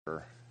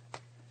for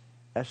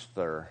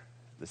Esther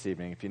this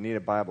evening. If you need a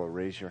Bible,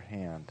 raise your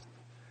hand.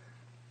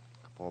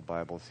 A couple of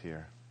Bibles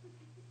here.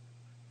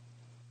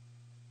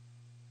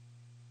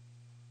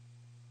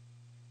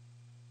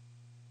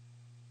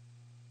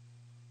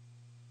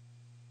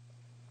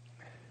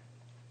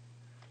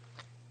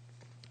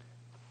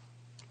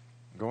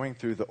 Going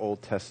through the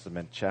Old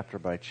Testament chapter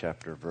by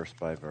chapter, verse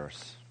by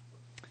verse.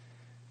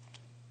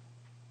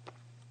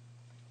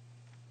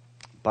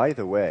 By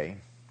the way,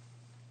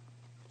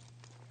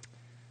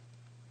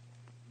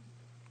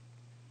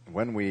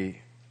 when we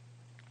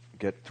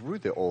get through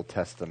the Old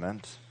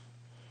Testament,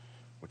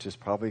 which is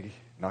probably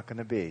not going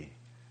to be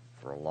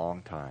for a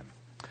long time,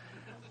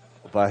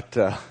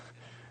 but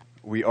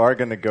we are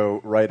going to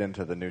go right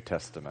into the New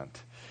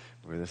Testament,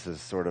 where this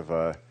is sort of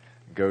a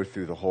go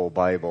through the whole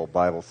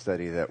Bible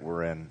study that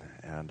we're in.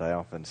 And I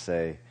often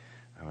say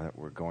that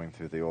we're going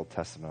through the Old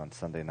Testament on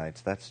Sunday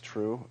nights. That's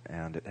true,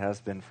 and it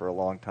has been for a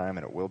long time,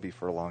 and it will be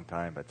for a long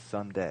time, but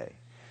someday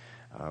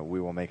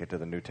we will make it to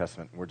the New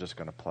Testament. We're just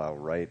going to plow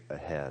right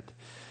ahead,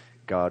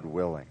 God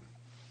willing.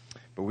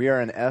 But we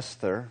are in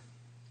Esther.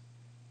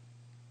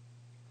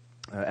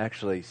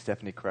 Actually,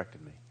 Stephanie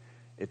corrected me.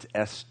 It's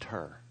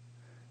Esther.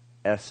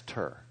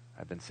 Esther.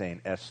 I've been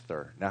saying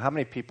Esther. Now, how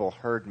many people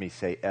heard me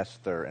say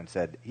Esther and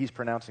said, he's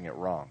pronouncing it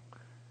wrong?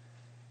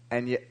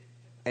 And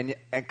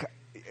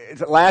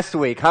last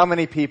week, how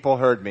many people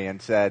heard me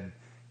and said,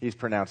 he's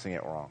pronouncing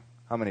it wrong?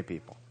 How many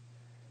people?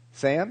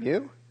 Sam,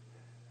 you?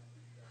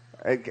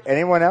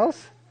 Anyone else?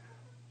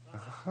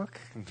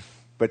 Okay.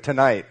 But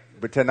tonight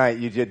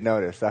you did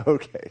notice.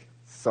 Okay,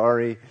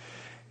 sorry.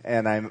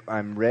 And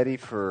I'm ready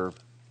for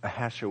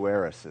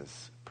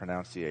Ahasuerus'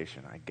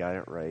 pronunciation. I got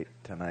it right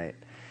tonight.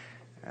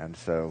 And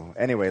so,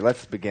 anyway,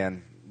 let's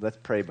begin. Let's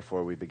pray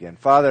before we begin.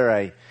 Father,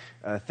 I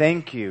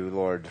thank you,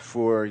 Lord,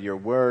 for your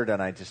word,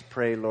 and I just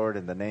pray, Lord,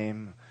 in the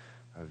name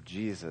of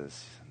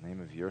Jesus, in the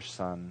name of your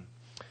Son,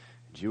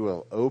 that you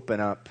will open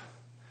up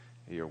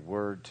your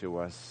word to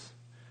us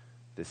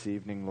this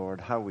evening, Lord,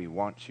 how we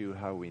want you,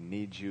 how we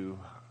need you,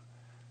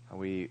 how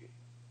we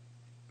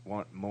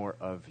want more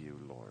of you,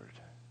 Lord.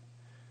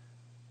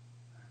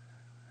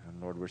 And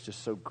Lord, we're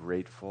just so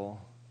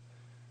grateful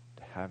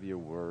to have your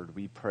word.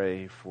 We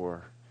pray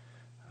for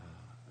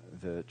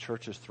the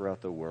churches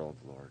throughout the world,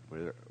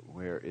 Lord,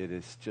 where it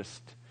is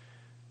just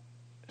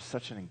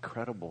such an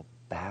incredible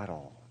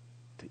battle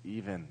to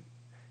even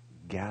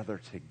gather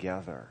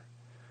together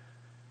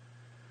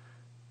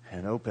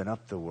and open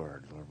up the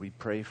word, Lord. We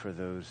pray for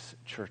those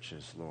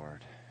churches,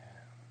 Lord.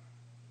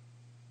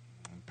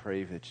 And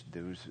pray that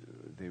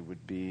they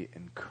would be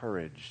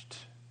encouraged,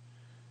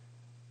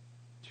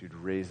 that you'd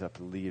raise up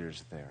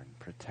leaders there and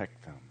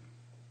protect them.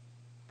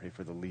 Pray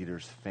for the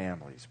leaders'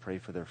 families. Pray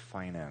for their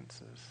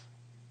finances.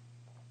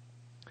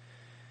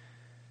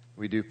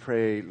 We do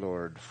pray,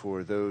 Lord,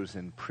 for those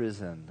in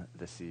prison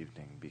this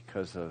evening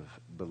because of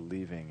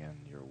believing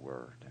in your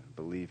word and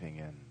believing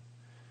in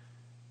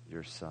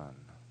your Son.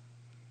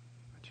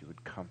 That you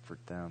would comfort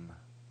them.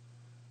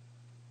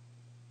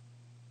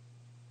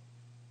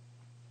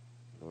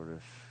 Lord,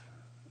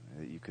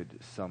 that you could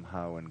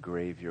somehow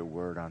engrave your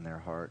word on their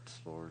hearts,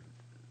 Lord,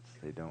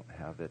 if they don't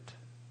have it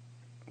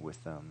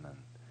with them. And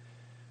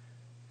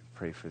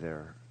pray for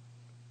their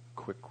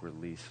quick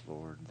release,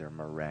 Lord, their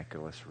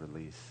miraculous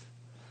release.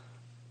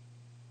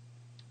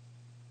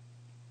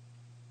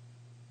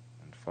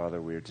 And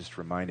Father, we are just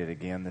reminded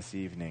again this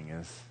evening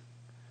as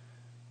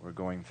we're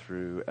going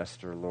through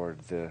Esther, Lord,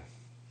 the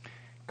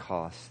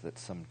cost that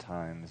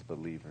sometimes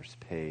believers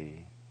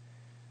pay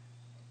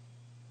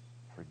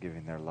for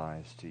giving their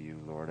lives to you,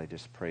 Lord. I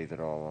just pray that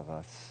all of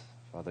us,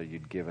 Father,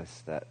 you'd give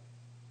us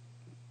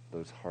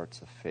those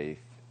hearts of faith.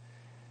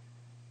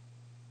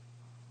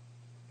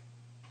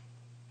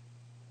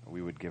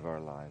 We would give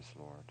our lives,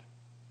 Lord.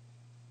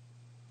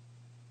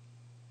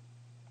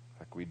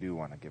 Like we do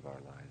want to give our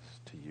lives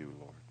to you,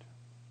 Lord.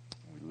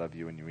 We love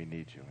you and we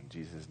need you. In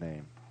Jesus'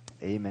 name,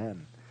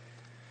 amen.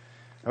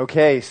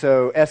 Okay,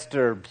 so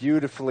Esther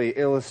beautifully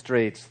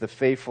illustrates the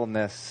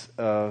faithfulness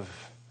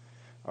of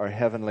our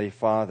Heavenly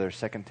Father.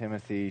 2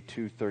 Timothy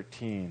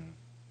 2:13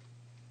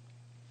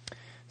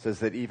 says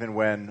that even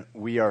when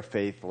we are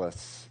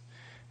faithless,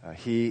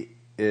 He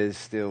is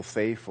still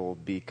faithful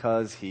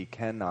because He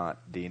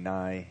cannot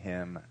deny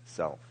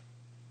Himself.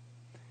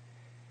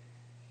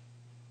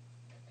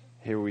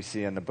 Here we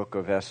see in the book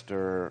of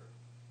Esther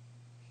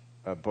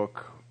a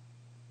book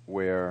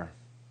where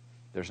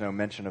there's no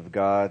mention of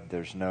God,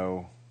 there's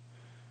no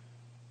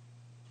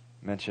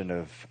mention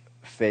of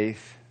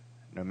faith,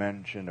 no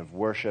mention of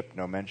worship,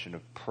 no mention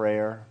of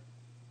prayer,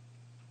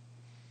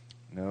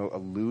 no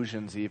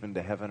allusions even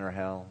to heaven or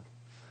hell.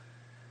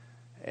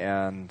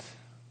 And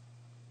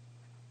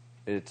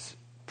it's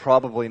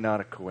probably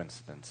not a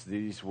coincidence.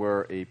 These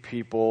were a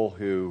people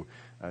who,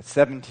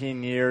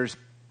 17 years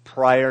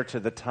prior to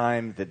the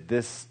time that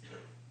this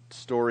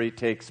story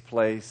takes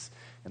place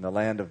in the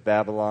land of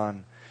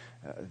Babylon,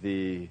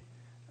 the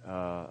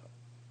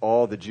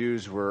all the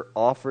Jews were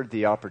offered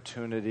the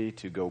opportunity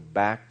to go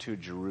back to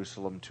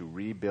Jerusalem to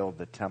rebuild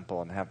the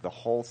temple and have the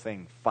whole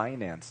thing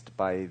financed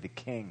by the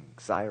king,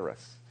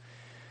 Cyrus.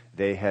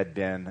 They had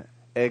been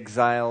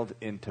exiled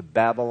into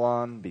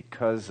Babylon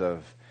because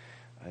of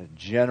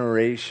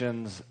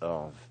generations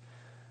of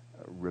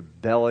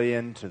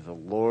rebellion to the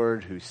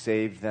Lord who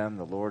saved them,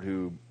 the Lord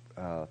who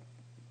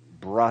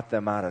brought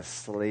them out of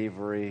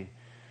slavery,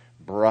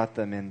 brought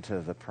them into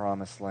the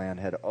promised land,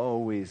 had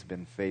always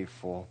been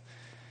faithful.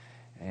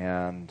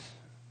 And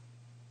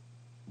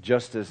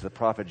just as the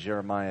prophet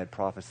Jeremiah had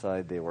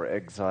prophesied, they were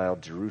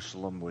exiled.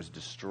 Jerusalem was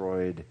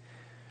destroyed.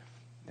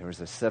 There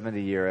was a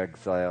 70-year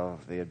exile.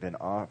 They had been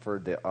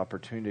offered the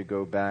opportunity to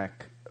go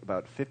back.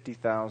 About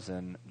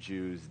 50,000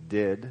 Jews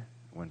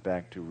went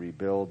back to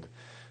rebuild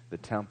the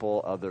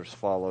temple. Others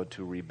followed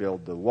to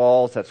rebuild the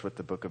walls. That's what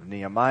the book of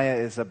Nehemiah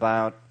is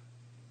about.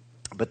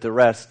 But the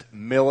rest,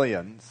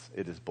 millions,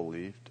 it is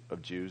believed,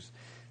 of Jews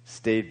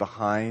stayed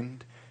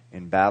behind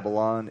in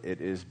Babylon.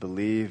 It is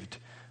believed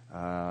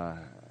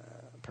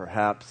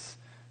perhaps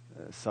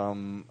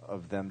some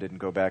of them didn't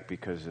go back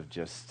because of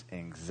just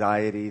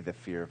anxiety, the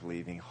fear of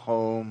leaving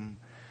home,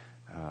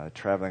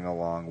 traveling a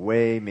long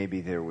way.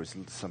 Maybe there was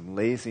some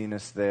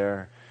laziness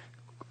there.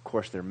 Of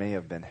course, there may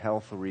have been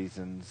health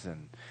reasons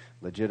and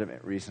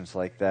legitimate reasons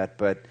like that,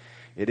 but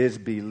it is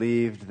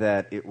believed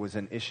that it was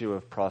an issue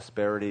of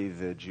prosperity.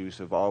 The Jews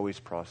have always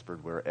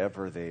prospered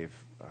wherever they've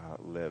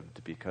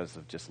lived because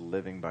of just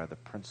living by the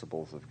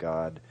principles of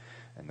God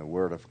and the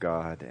Word of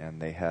God, and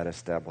they had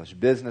established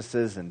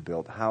businesses and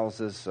built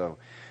houses. So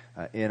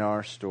in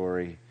our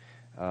story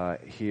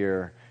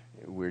here,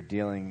 we're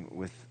dealing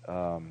with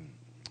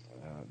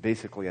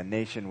basically a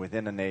nation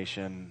within a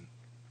nation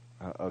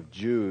of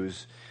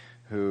Jews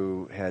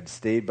who had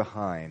stayed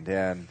behind.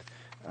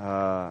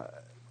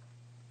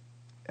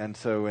 And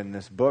so in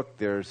this book,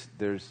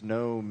 there's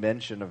no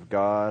mention of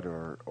God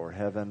or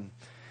heaven.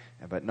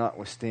 But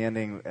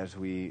notwithstanding, as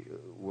we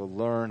will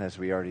learn, as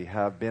we already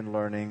have been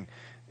learning,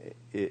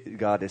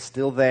 God is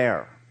still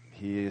there.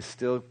 He is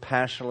still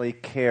passionately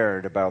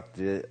cared about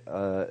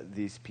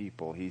these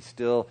people. He's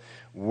still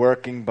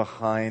working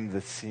behind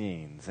the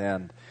scenes.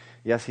 And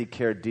yes, he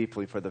cared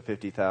deeply for the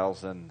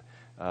 50,000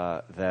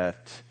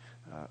 that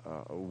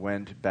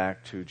went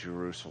back to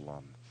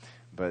Jerusalem.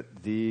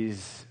 But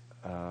these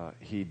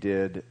he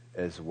did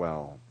as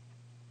well.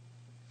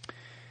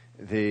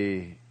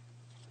 There's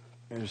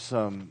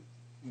some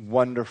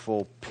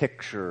wonderful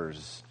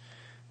pictures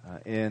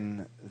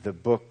in the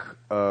book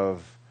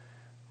of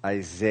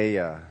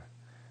Isaiah,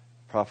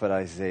 Prophet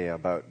Isaiah,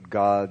 about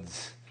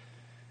God's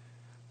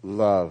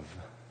love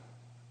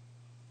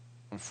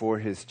for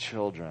his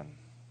children.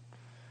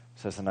 It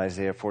says in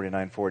Isaiah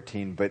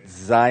 49:14, but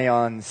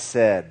Zion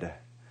said,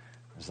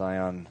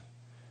 Zion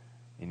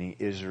meaning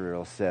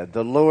Israel said,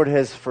 the Lord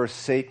has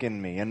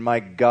forsaken me, and my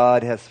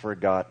God has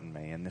forgotten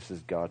me. And this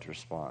is God's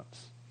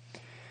response.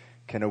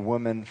 Can a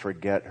woman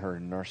forget her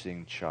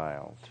nursing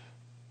child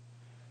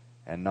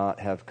and not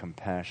have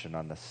compassion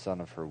on the son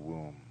of her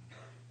womb?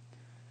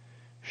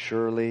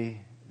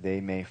 Surely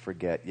they may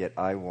forget, yet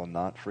I will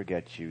not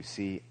forget you.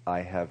 See,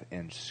 I have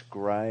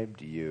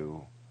inscribed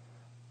you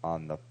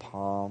on the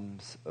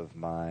palms of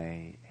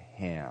my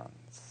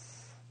hands.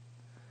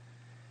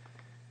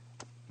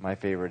 My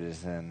favorite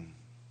is in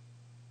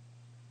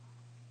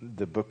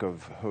the book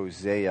of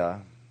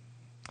Hosea.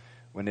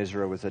 When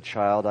Israel was a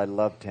child, I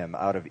loved him.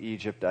 Out of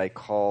Egypt I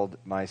called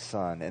my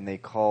son. And they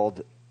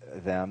called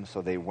them,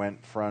 so they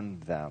went from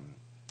them.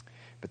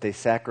 But they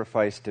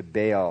sacrificed to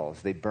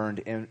Baals. They burned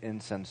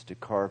incense to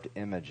carved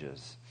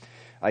images.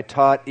 I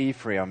taught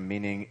Ephraim,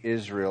 meaning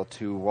Israel,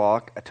 to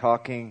walk,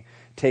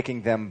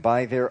 taking them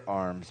by their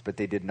arms, but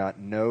they did not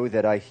know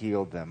that I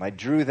healed them. I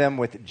drew them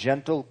with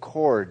gentle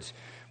cords,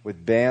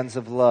 with bands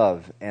of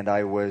love, and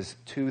I was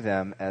to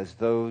them as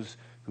those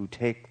who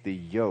take the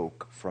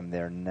yoke from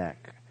their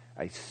neck.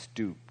 I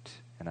stooped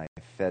and I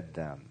fed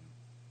them.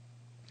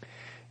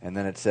 And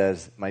then it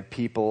says, my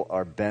people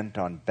are bent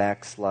on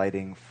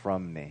backsliding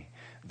from me.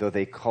 Though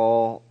they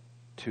call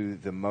to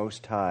the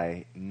Most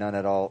High, none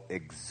at all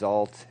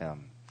exalts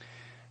him.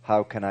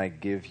 How can I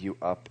give you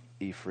up,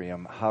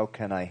 Ephraim? How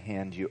can I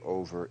hand you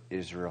over,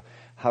 Israel?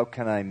 How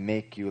can I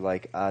make you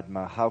like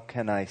Admah? How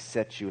can I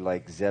set you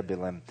like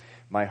Zebulun?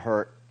 My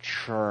heart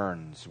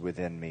churns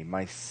within me.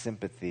 My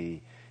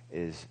sympathy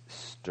is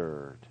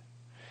stirred.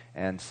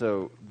 And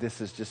so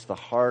this is just the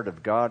heart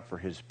of God for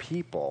his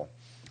people.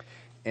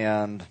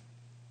 And,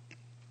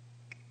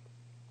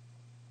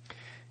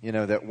 you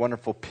know, that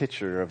wonderful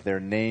picture of their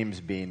names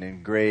being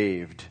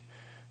engraved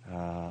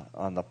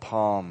on the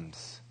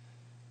palms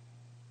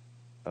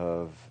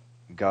of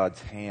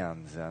God's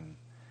hands. And,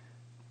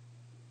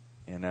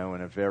 you know,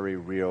 in a very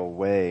real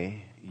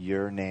way,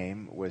 your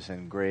name was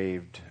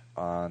engraved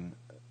on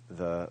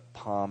the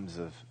palms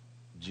of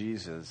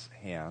Jesus'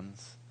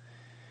 hands.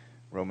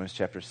 Romans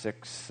chapter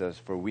 6 says,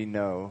 for we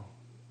know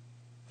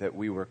that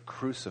we were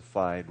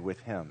crucified with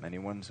him.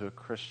 Anyone who's a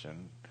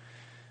Christian,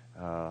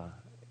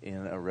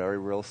 in a very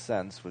real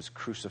sense, was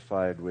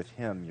crucified with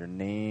him. Your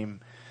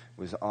name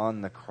was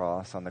on the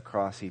cross. On the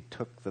cross, he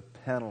took the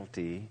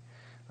penalty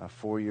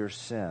for your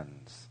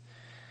sins.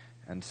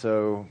 And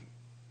so,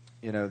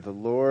 the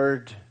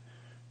Lord,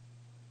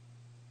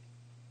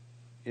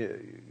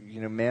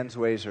 man's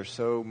ways are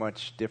so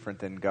much different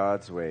than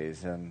God's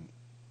ways. And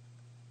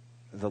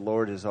the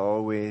Lord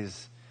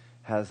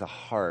has a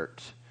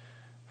heart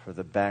for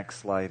the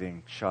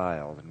backsliding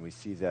child. And we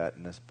see that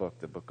in this book,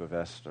 the book of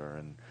Esther.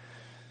 And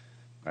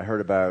I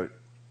heard about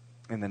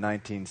in the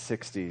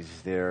 1960s,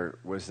 there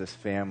was this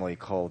family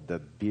called the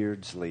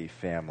Beardsley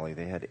family.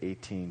 They had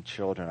 18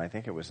 children. I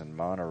think it was in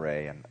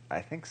Monterey, and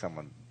I think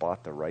someone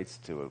bought the rights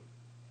to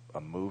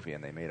a movie,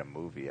 and they made a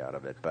movie out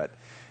of it. But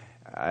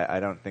I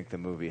don't think the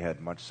movie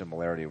had much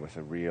similarity with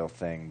the real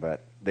thing.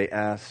 But they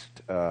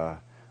asked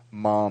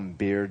Mom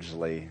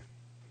Beardsley,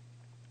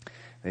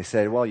 they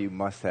said, well, you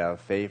must have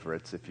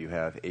favorites if you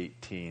have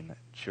 18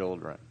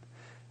 children.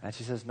 And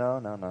she says, no,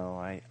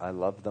 I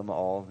love them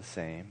all the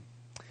same.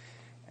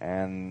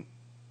 And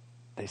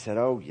they said,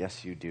 oh,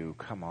 yes, you do.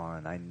 Come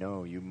on, I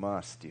know you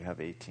must. You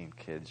have 18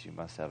 kids. You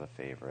must have a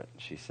favorite.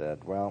 And she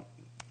said, well,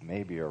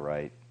 maybe you're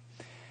right.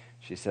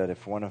 She said,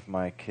 if one of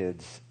my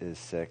kids is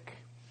sick,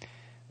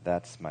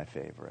 that's my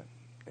favorite.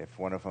 If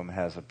one of them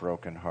has a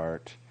broken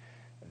heart,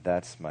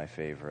 that's my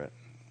favorite.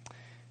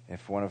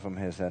 If one of them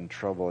has had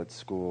trouble at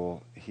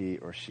school, he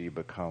or she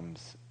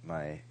becomes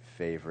my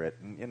favorite.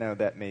 And,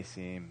 that may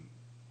seem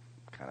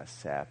kind of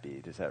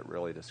sappy. Does that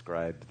really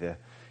describe the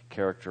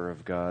character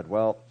of God?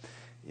 Well,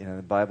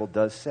 the Bible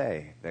does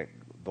say that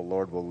the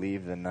Lord will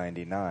leave the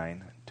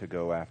 99 to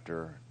go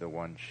after the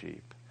one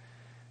sheep.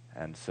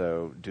 And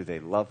so do they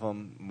love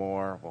him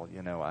more? Well,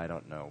 I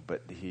don't know.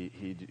 But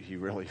he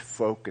really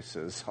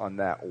focuses on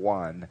that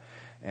one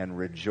and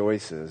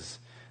rejoices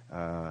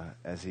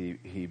as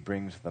he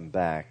brings them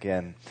back.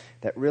 And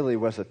that really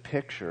was a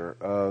picture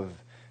of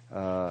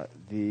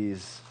the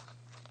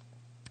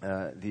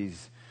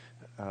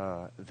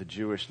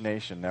Jewish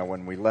nation. Now,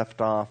 when we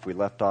left off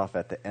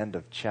at the end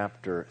of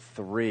chapter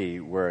 3,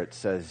 where it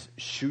says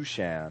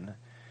Shushan,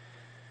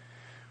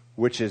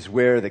 which is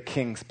where the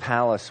king's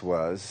palace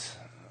was.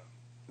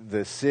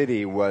 The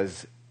city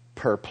was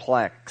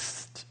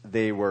perplexed.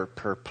 They were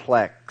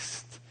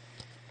perplexed.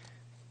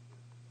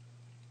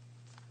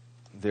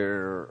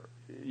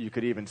 You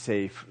could even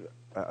say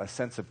a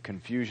sense of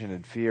confusion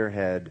and fear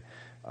had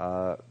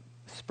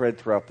spread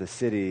throughout the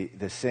city.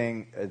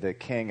 The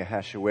king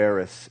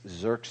Ahasuerus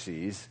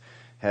Xerxes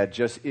had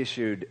just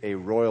issued a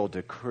royal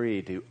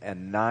decree to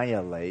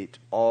annihilate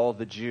all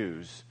the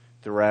Jews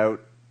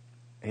throughout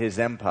his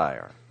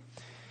empire.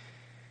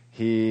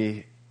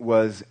 He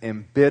was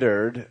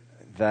embittered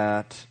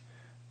that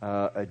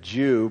a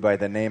Jew by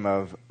the name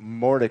of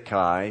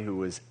Mordecai, who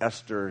was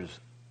Esther's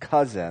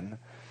cousin,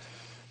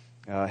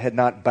 had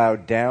not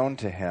bowed down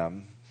to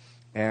him.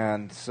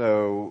 And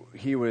so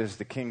he was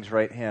the king's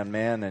right-hand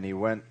man, and he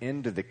went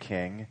into the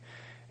king,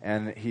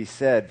 and he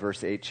said,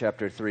 verse 8,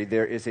 chapter 3,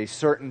 there is a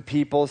certain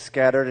people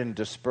scattered and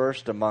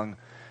dispersed among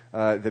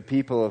the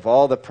people of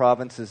all the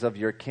provinces of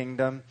your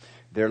kingdom.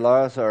 Their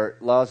laws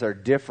are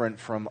different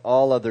from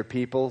all other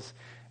peoples,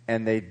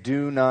 and they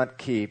do not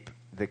keep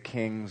the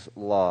king's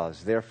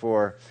laws.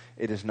 Therefore,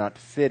 it is not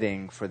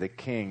fitting for the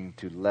king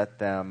to let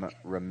them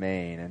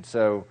remain. And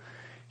so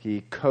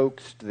he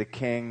coaxed the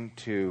king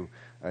to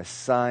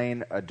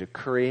sign a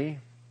decree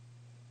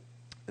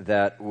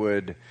that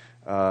would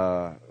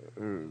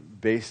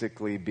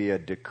basically be a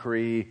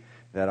decree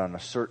that on a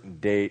certain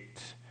date,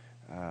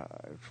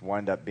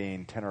 wind up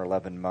being 10 or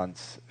 11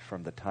 months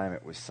from the time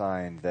it was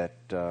signed, that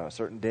a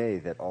certain day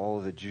that all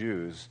of the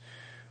Jews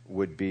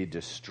would be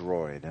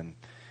destroyed. And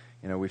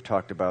we've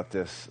talked about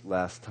this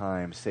last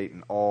time.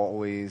 Satan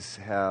always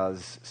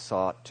has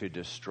sought to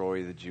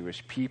destroy the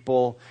Jewish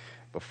people.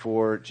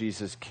 Before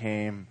Jesus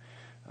came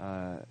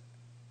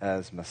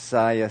as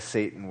Messiah,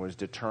 Satan was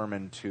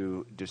determined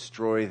to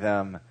destroy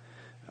them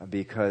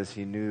because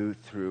he knew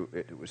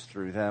it was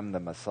through them the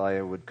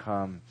Messiah would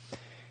come.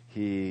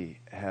 He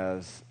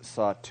has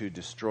sought to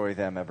destroy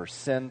them ever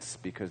since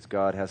because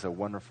God has a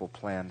wonderful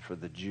plan for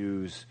the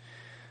Jews.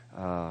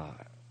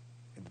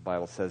 The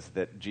Bible says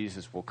that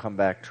Jesus will come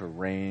back to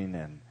reign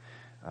and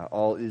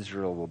all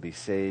Israel will be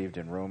saved.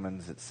 In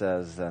Romans it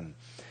says, and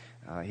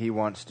he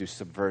wants to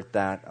subvert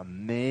that.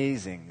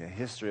 Amazing, the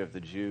history of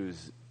the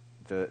Jews.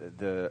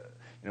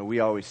 We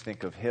always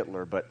think of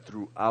Hitler, but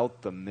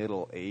throughout the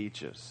Middle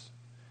Ages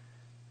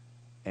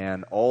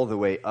and all the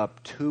way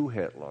up to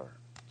Hitler,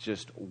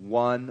 just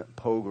one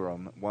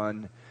pogrom,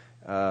 one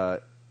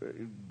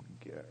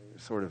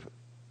sort of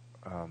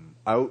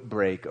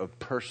outbreak of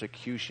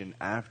persecution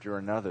after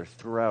another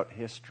throughout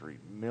history,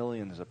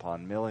 millions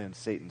upon millions.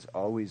 Satan's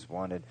always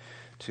wanted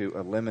to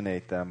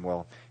eliminate them.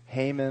 Well,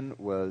 Haman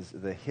was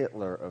the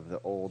Hitler of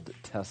the Old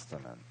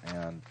Testament,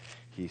 and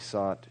he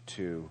sought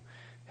to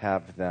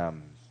have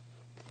them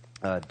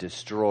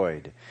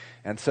destroyed.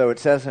 And so it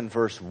says in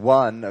verse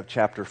 1 of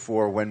chapter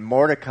 4, when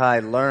Mordecai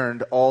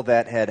learned all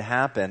that had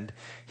happened,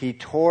 he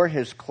tore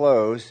his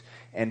clothes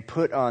and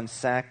put on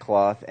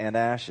sackcloth and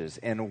ashes,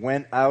 and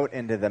went out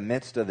into the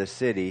midst of the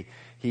city,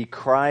 He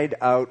cried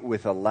out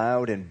with a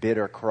loud and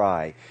bitter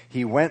cry.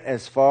 He went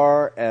as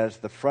far as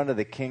the front of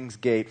the king's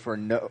gate, for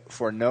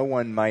no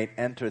one might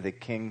enter the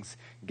king's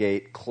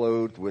gate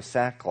clothed with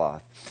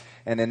sackcloth.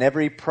 And in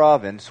every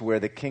province where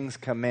the king's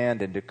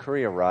command and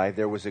decree arrived,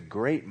 there was a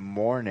great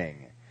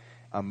mourning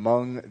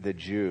among the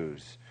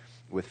Jews,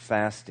 with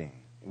fasting,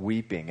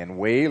 weeping, and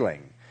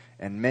wailing,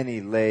 and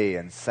many lay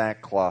in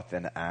sackcloth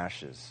and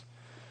ashes.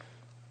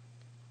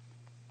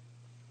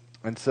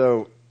 And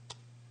so,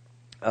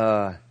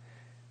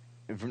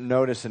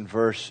 notice in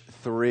verse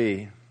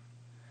 3,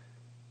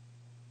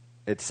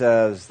 it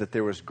says that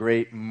there was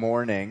great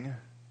mourning,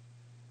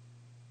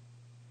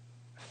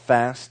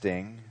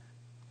 fasting,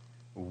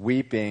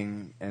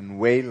 weeping, and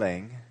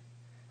wailing.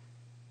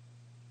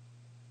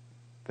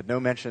 But no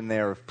mention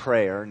there of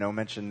prayer, no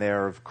mention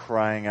there of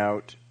crying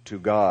out to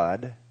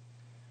God.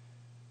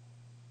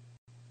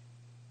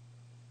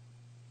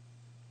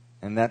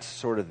 And that's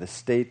sort of the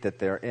state that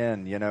they're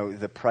in. You know,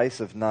 the price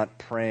of not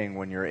praying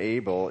when you're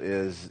able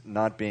is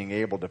not being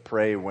able to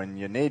pray when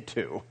you need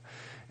to.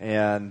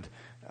 And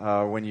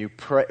when you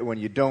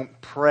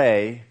don't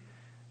pray,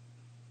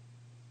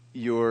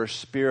 your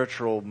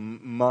spiritual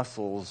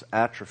muscles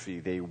atrophy.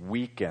 They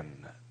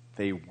weaken.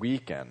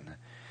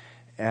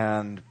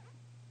 And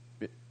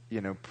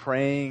you know,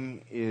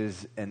 praying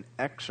is an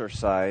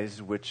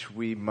exercise which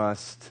we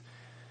must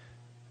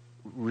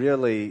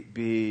really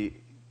be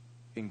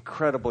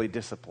incredibly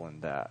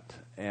disciplined at,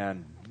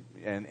 and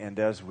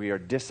as we are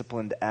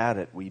disciplined at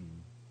it, we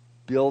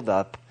build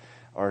up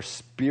our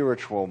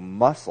spiritual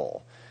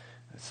muscle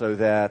so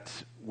that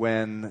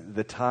when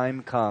the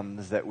time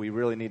comes that we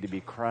really need to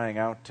be crying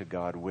out to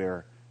God,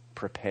 we're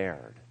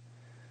prepared.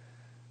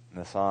 In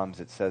the Psalms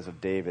it says of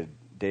David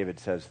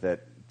says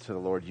that to the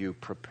Lord, you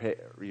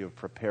have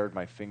prepared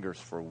my fingers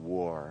for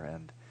war.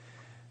 And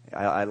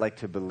I like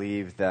to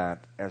believe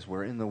that as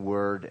we're in the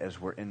Word, as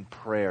we're in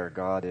prayer,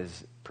 God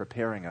is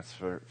preparing us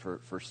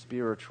for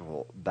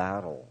spiritual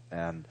battle.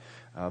 And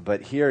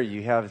but here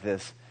you have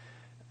this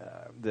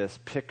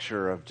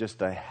picture of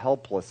just a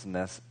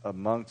helplessness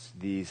amongst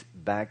these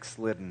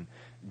backslidden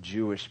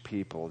Jewish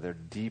people. They're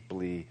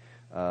deeply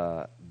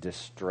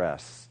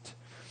distressed.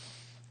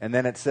 And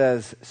then it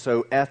says,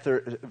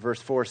 verse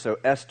 4, so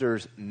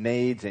Esther's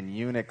maids and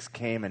eunuchs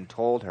came and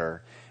told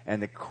her,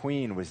 and the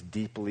queen was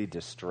deeply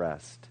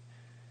distressed.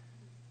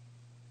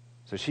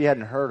 So she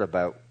hadn't heard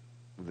about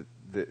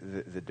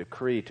the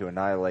decree to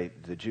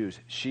annihilate the Jews.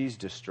 She's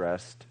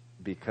distressed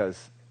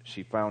because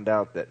she found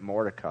out that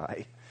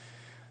Mordecai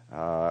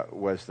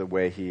was the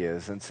way he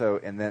is. And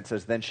then it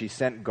says, then she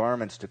sent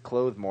garments to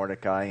clothe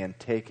Mordecai and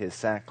take his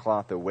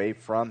sackcloth away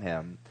from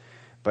him,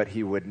 but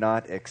he would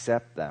not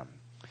accept them.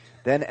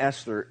 Then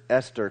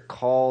Esther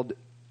called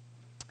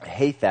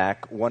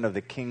Hathach, one of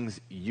the king's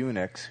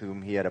eunuchs,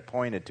 whom he had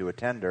appointed to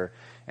attend her,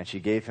 and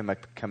she gave him a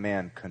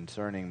command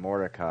concerning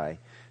Mordecai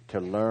to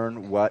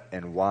learn what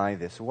and why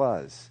this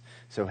was.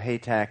 So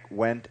Hathach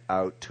went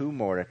out to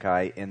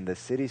Mordecai in the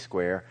city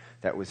square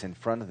that was in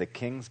front of the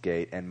king's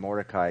gate, and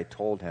Mordecai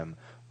told him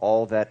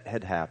all that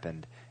had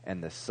happened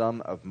and the sum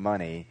of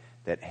money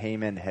that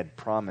Haman had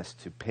promised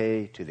to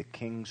pay to the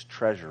king's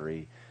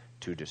treasury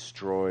to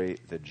destroy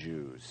the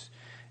Jews.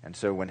 And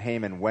so when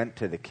Haman went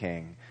to the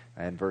king,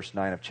 in verse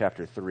 9 of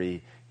chapter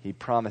 3, he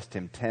promised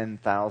him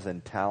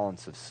 10,000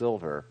 talents of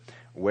silver.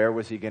 Where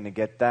was he going to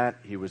get that?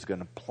 He was going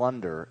to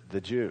plunder the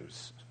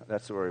Jews.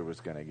 That's where he was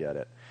going to get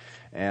it.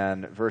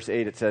 And verse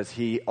 8, it says,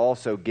 he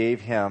also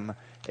gave him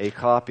a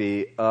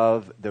copy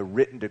of the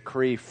written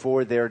decree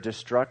for their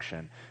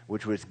destruction,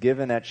 which was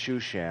given at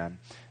Shushan,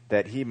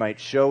 that he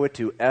might show it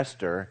to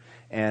Esther,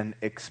 and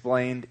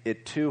explained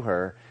it to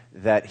her,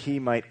 that he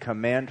might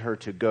command her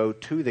to go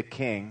to the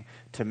king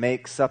to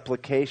make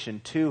supplication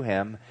to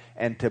him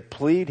and to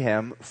plead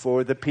him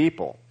for the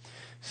people.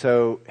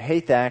 So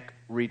Hathach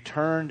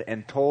returned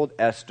and told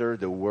Esther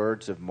the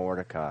words of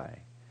Mordecai.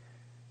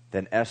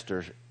 Then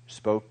Esther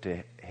spoke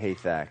to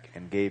Hathach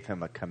and gave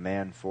him a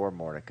command for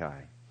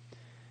Mordecai.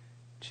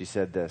 She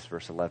said this,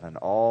 verse 11,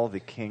 all the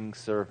king's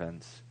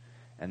servants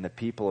and the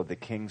people of the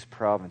king's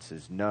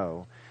provinces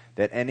know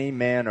that any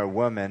man or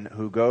woman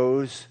who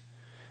goes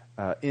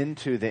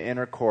into the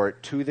inner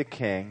court to the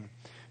king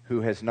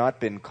who has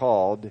not been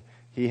called,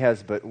 he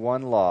has but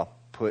one law,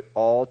 put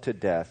all to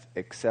death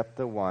except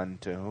the one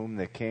to whom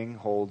the king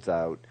holds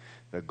out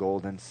the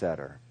golden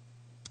scepter,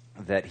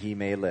 that he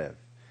may live.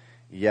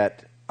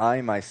 Yet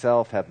I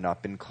myself have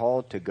not been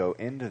called to go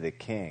into the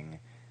king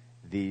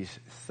these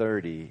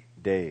 30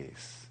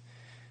 days.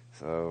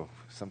 So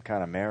some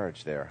kind of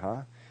marriage there,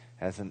 huh?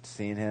 Hasn't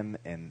seen him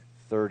in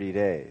 30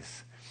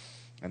 days.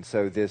 And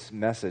so this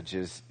message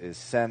is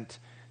sent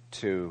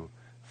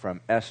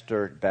from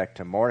Esther back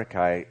to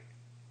Mordecai.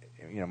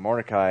 You know,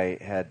 Mordecai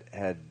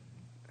had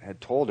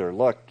told her,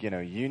 look, you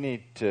know,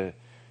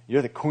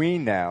 you're the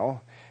queen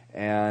now,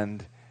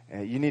 and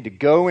you need to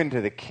go into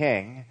the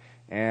king,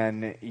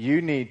 and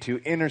you need to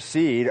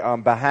intercede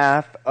on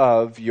behalf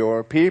of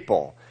your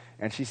people.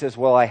 And she says,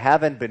 well, I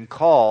haven't been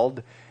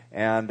called,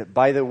 and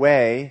by the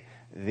way,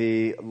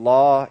 the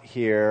law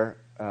here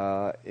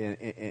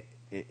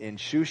in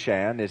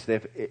Shushan is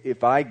that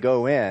if I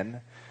go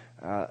in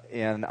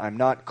and I'm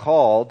not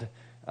called,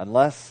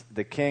 unless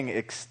the king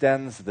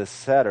extends the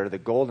scepter, the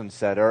golden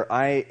scepter,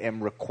 I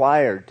am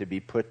required to be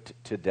put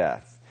to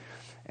death.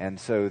 And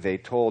so they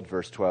told,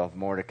 verse 12,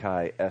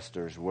 Mordecai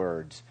Esther's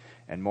words,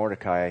 and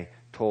Mordecai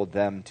told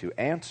them to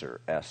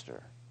answer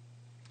Esther.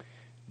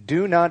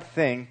 Do not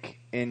think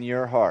in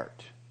your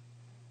heart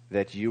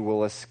that you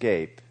will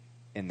escape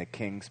in the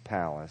king's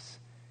palace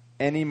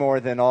any more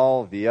than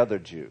all the other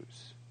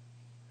Jews.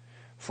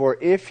 For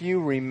if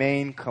you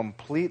remain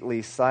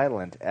completely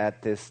silent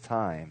at this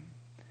time,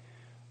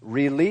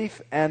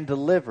 relief and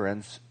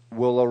deliverance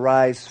will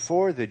arise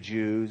for the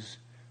Jews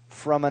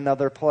from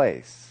another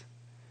place,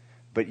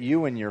 but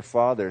you and your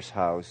father's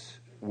house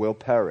will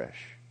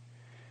perish.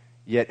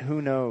 Yet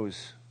who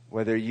knows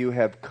whether you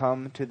have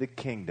come to the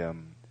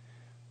kingdom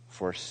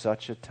for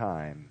such a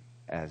time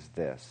as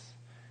this?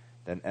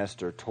 Then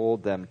Esther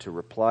told them to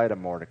reply to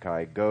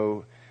Mordecai,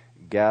 Go,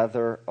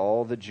 gather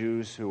all the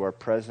Jews who are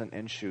present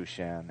in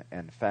Shushan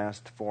and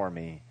fast for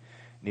me.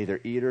 Neither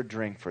eat or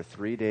drink for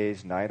 3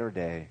 days, night or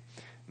day.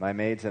 My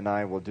maids and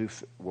I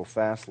will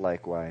fast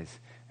likewise,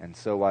 and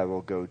so I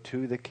will go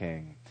to the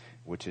king,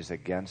 which is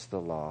against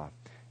the law.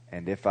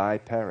 And if I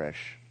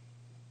perish,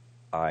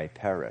 I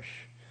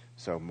perish.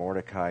 So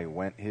Mordecai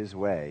went his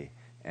way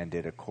and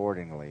did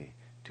accordingly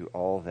to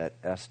all that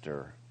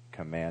Esther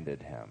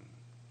commanded him.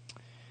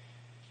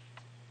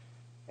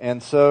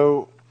 And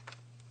so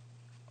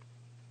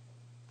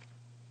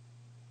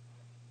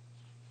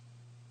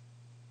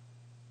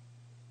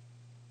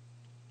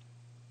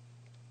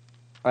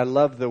I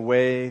love the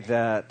way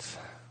that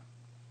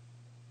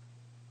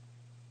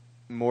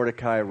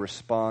Mordecai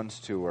responds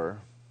to her,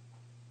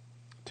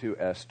 to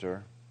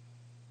Esther.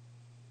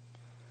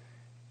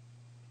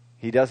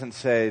 He doesn't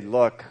say,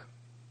 look,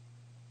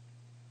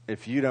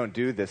 if you don't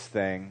do this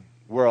thing,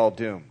 we're all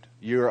doomed.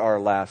 You're our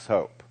last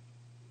hope.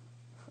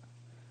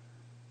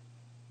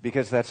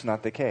 Because that's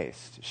not the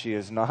case. She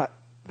is not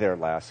their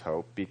last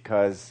hope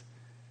because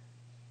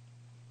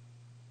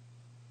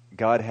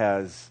God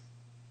has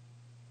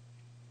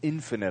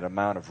infinite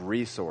amount of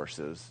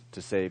resources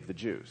to save the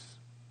Jews.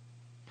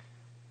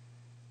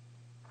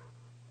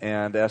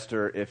 And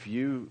Esther, if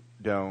you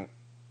don't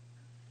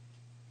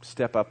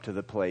step up to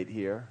the plate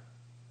here,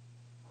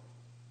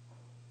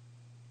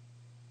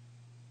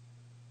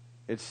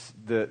 it's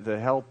the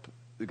help,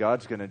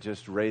 God's going to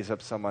just raise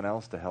up someone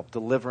else to help.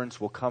 Deliverance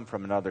will come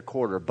from another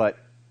quarter, but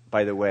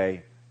by the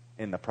way,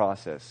 in the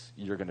process,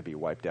 you're going to be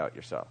wiped out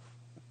yourself.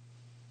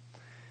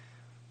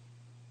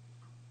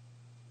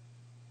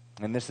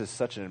 And this is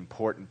such an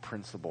important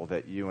principle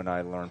that you and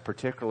I learn,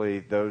 particularly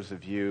those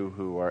of you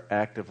who are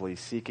actively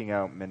seeking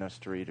out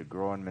ministry, to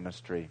grow in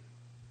ministry.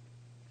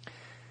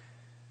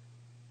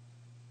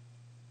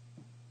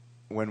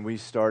 When we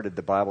started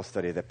the Bible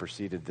study that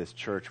preceded this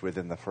church,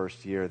 within the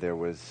first year, there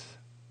was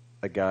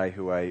a guy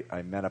who I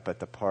met up at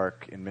the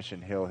park in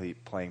Mission Hill,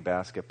 playing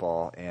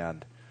basketball,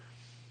 and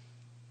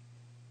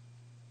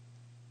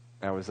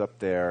I was up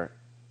there,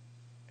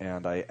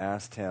 and I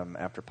asked him,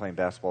 after playing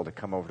basketball, to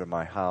come over to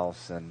my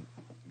house, and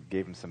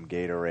gave him some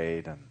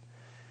Gatorade,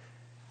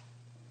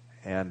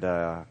 and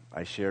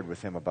I shared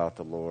with him about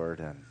the Lord,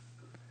 and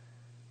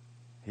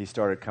he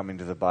started coming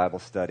to the Bible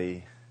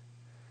study,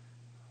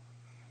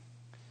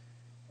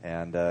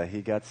 and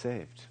he got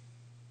saved.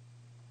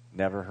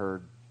 Never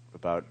heard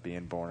about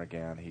being born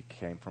again. He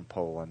came from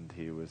Poland.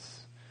 He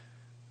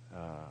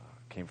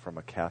came from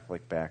a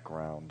Catholic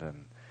background,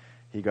 and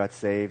he got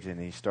saved, and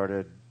he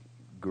started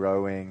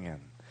growing,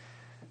 and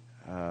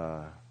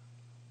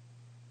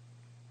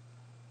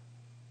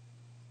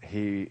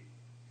he,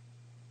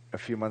 a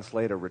few months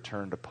later,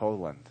 returned to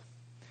Poland.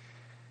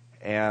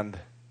 And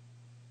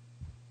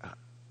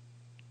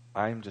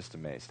I'm just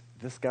amazed.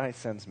 This guy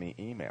sends me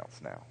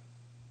emails now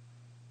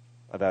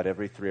about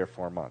every 3 or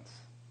 4 months.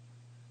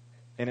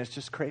 And it's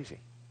just crazy.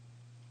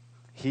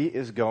 He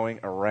is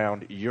going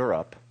around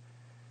Europe,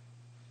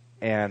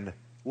 and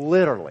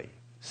literally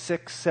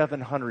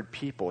 600-700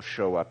 people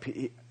show up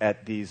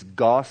at these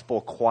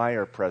gospel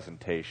choir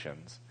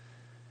presentations.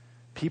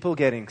 People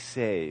getting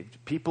saved,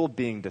 people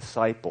being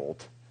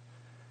discipled,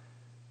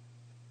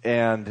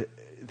 and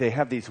they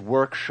have these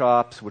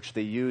workshops, which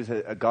they use,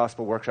 a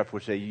gospel workshop,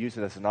 which they use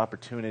it as an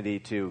opportunity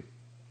to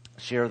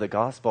share the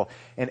gospel.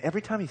 And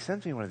every time he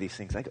sends me one of these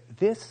things, I go,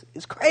 this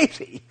is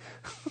crazy.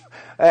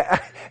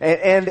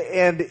 and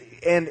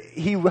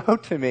he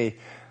wrote to me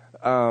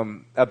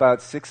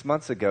about 6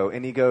 months ago,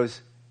 and he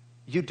goes,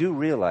 you do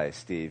realize,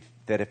 Steve,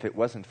 that if it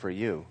wasn't for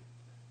you,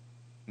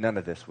 none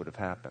of this would have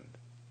happened.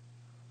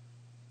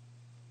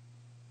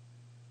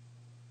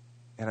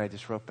 And I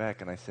just wrote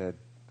back and I said,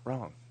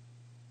 wrong.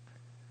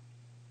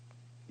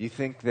 You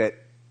think that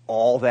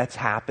all that's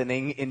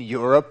happening in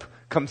Europe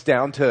comes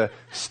down to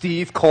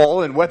Steve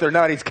Cole and whether or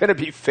not he's going to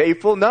be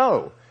faithful?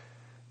 No.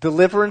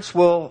 Deliverance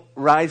will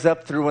rise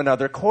up through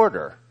another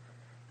quarter,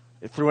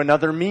 through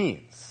another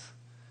means.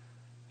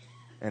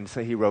 And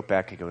so he wrote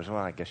back, he goes, well,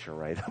 I guess you're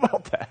right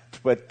about that.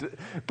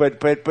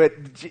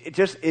 But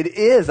just, it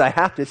is, I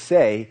have to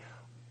say,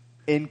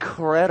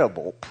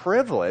 incredible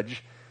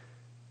privilege.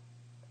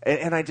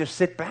 And I just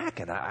sit back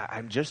and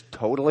I'm just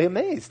totally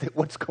amazed at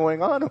what's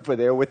going on over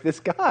there with this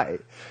guy.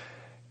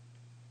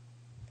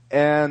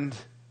 And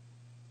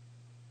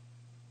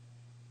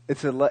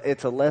it's a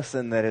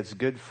lesson that it's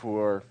good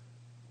for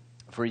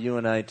you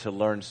and I to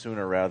learn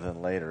sooner rather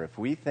than later. If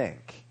we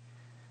think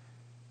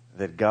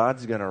that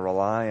God's going to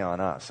rely on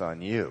us,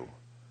 on you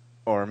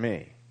or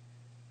me,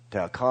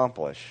 to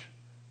accomplish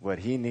what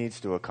he needs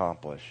to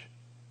accomplish,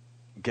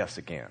 guess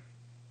again.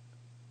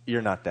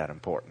 You're not that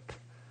important.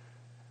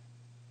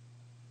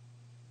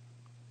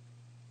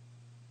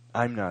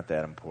 I'm not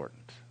that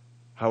important.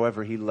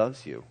 However, he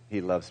loves you.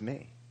 He loves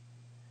me.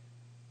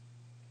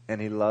 And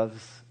he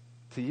loves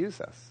to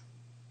use us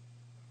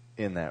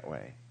in that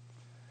way.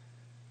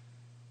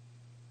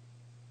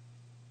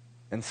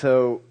 And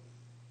so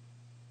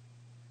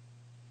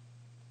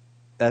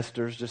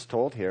Esther's just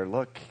told here,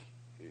 look,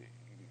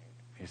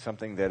 it's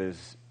something that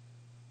is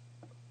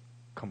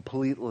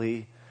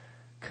completely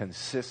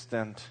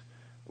consistent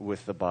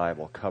with the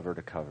Bible, cover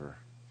to cover.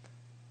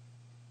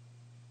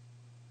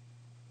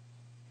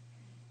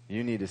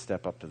 You need to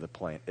step up to the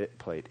plate.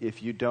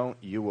 If you don't,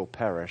 you will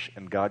perish,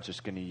 and God's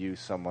just going to use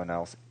someone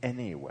else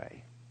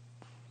anyway.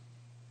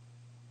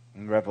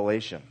 In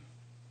Revelation,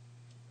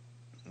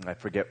 I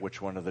forget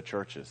which one of the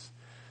churches,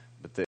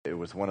 but it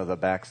was one of the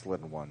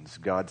backslidden ones.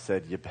 God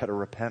said, you better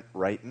repent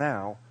right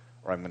now,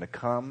 or I'm going to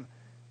come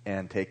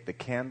and take the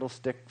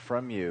candlestick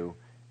from you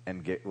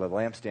and get the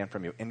lampstand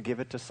from you and give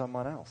it to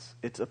someone else.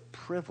 It's a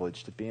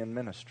privilege to be in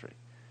ministry.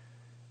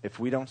 If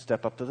we don't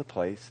step up to the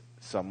place,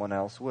 someone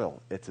else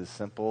will. It's as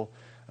simple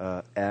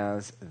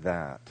as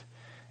that.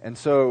 And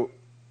so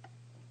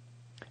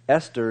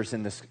Esther's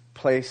in this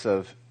place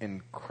of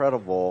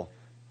incredible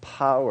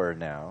power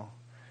now,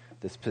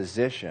 this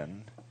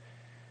position,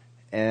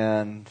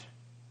 and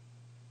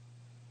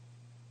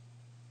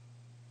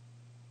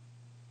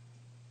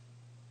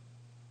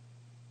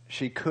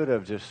she could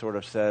have just sort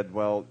of said,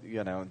 well,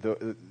 you know,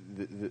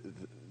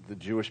 the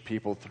Jewish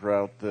people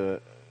throughout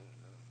the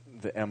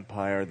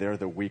empire, they're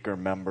the weaker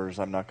members.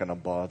 I'm not going to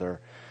bother,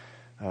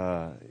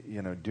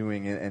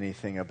 doing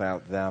anything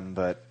about them.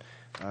 But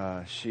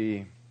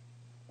she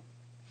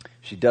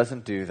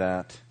doesn't do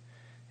that,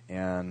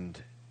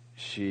 and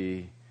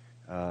she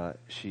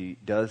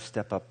does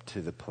step up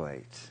to the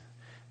plate,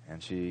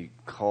 and she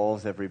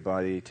calls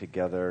everybody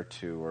together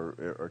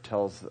or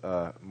tells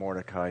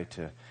Mordecai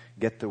to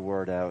get the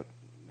word out,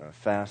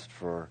 fast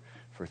for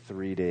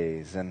 3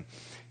 days. And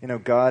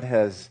God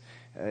has.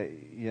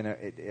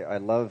 I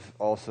love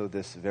also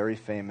this very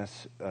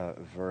famous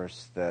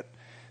verse that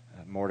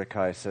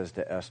Mordecai says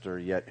to Esther,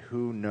 yet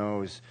who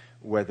knows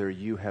whether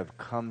you have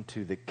come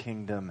to the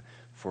kingdom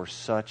for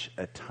such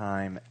a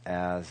time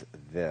as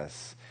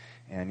this.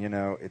 And,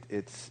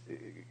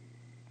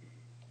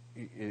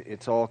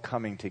 it's all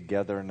coming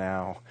together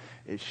now.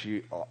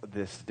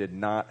 This did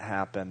not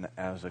happen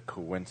as a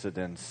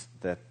coincidence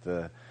that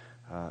the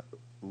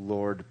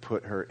Lord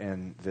put her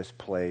in this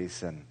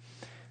place. And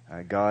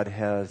God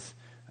has,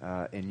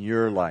 in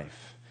your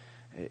life,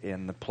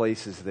 in the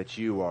places that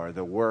you are,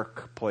 the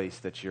workplace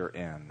that you're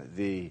in,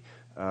 the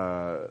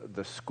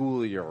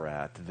school you're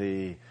at,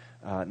 the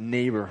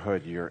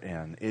neighborhood you're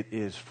in, it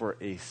is for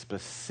a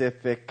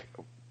specific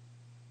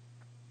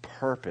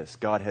purpose.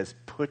 God has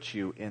put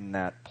you in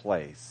that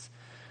place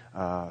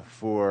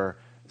for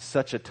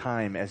such a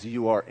time as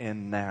you are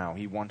in now.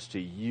 He wants to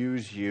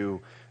use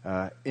you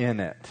in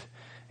it.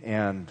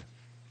 And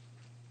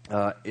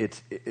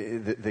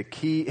the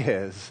key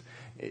is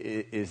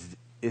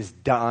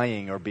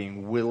dying or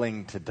being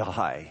willing to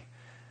die.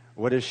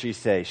 What does she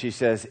say? She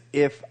says,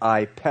 if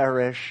I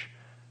perish,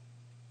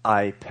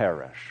 I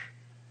perish.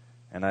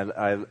 And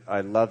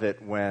I love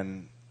it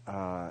when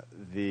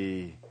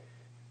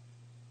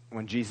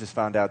Jesus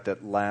found out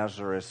that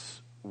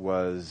Lazarus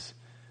was,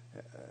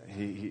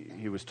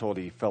 he was told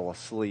he fell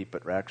asleep,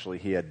 but actually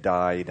he had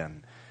died,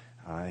 and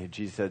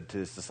Jesus said to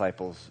his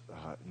disciples,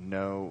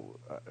 no,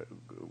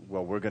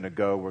 well, we're going to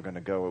go.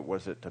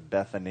 Was it to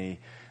Bethany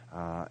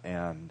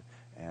and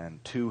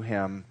to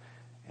him,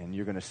 and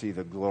you're going to see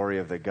the glory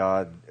of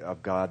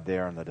God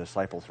there. And the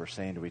disciples were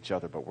saying to each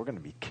other, but we're going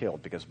to be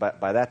killed, because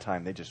by that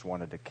time they just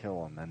wanted to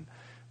kill him. And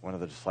one of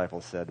the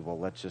disciples said, well,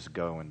 let's just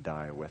go and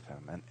die with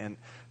him. And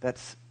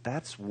that's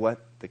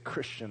what the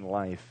Christian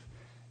life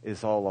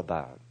is all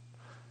about.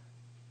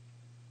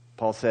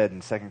 Paul said in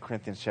 2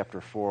 Corinthians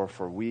chapter 4,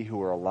 for we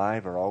who are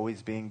alive are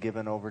always being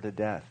given over to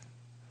death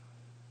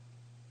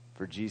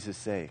for Jesus'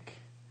 sake,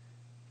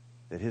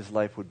 that his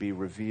life would be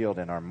revealed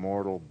in our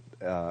mortal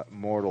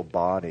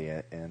body.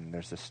 And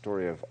there's a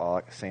story of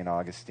St.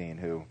 Augustine,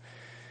 who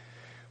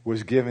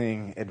was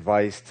giving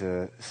advice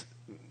to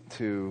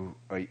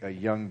a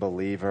young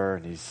believer,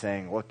 and he's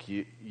saying, look,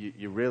 you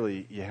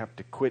have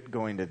to quit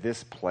going to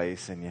this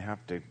place, and you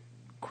have to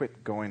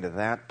quit going to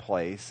that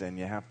place, and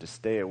you have to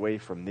stay away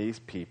from these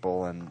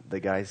people. And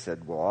the guy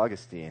said, well,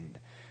 Augustine,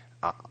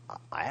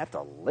 I have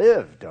to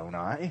live, don't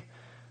I?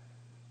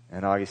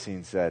 And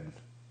Augustine said,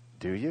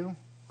 do you?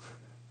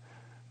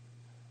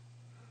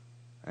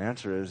 The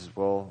answer is,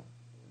 well,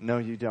 no,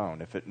 you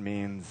don't. If it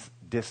means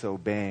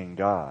disobeying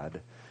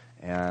God,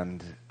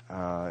 and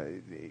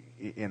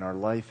in our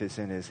life is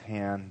in his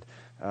hand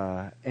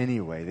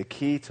anyway. The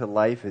key to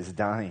life is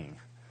dying.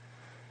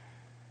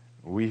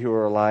 We who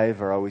are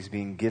alive are always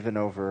being given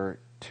over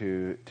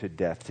to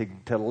death,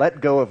 to let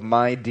go of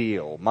my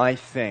deal, my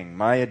thing,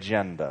 my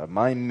agenda,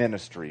 my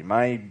ministry,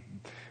 my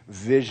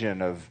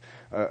vision of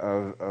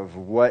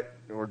what,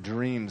 or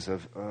dreams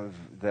of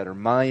that are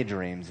my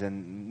dreams,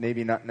 and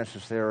maybe not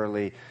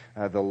necessarily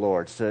the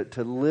Lord's.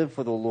 To live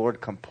for the Lord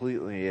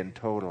completely and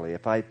totally.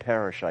 If I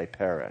perish, I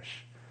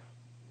perish.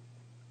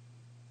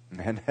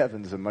 And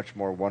heaven's a much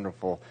more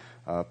wonderful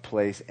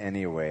place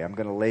anyway. I'm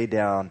going to lay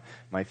down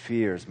my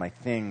fears, my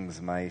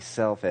things,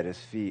 myself at his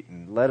feet,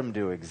 and let him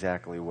do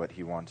exactly what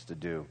he wants to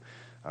do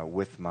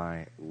with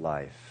my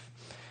life.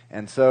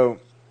 And so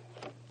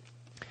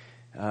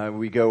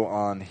we go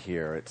on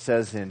here. It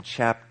says in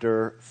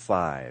chapter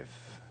 5.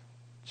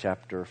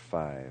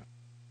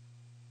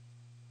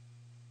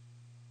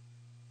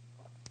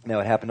 Now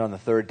it happened on the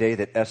third day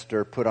that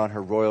Esther put on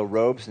her royal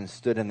robes and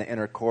stood in the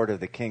inner court of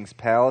the king's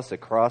palace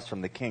across from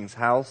the king's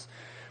house,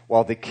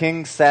 while the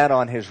king sat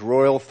on his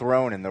royal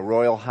throne in the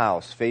royal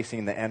house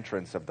facing the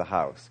entrance of the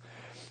house.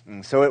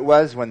 And so it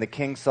was when the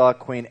king saw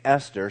Queen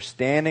Esther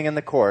standing in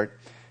the court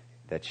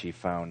that she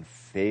found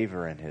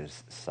favor in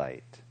his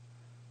sight.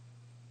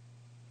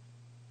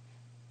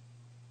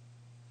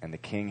 And the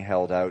king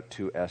held out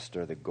to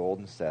Esther the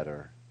golden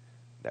scepter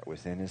that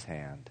was in his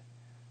hand.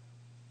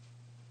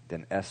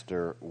 Then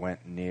Esther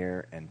went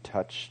near and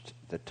touched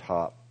the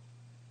top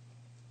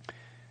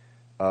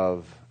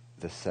of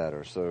the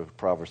scepter. So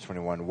Proverbs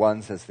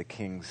 21:1 says, the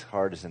king's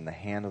heart is in the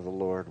hand of the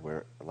Lord,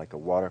 where like a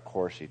water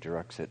course he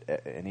directs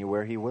it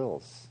anywhere he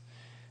wills.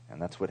 And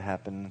that's what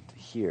happened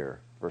here.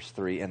 Verse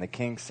 3, and the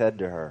king said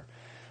to her,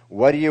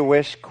 what do you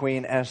wish,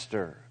 Queen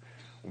Esther?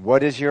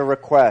 What is your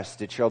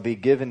request? It shall be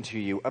given to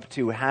you, up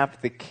to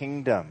half the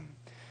kingdom.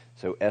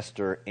 So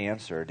Esther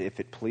answered, if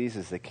it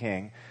pleases the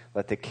king,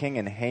 let the king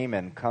and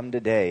Haman come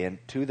today and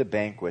to the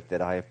banquet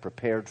that I have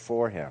prepared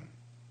for him.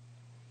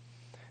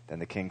 Then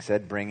the king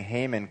said, bring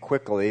Haman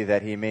quickly,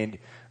 that he may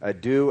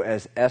do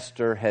as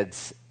Esther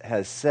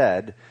has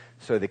said.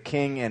 So the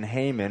king and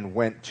Haman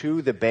went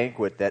to the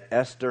banquet that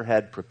Esther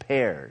had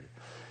prepared.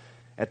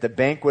 At the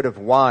banquet of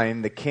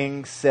wine, the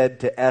king said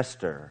to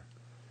Esther,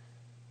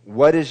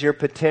 what is your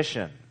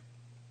petition?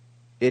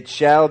 It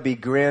shall be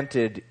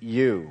granted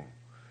you.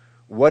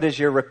 What is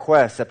your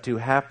request? Up to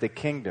half the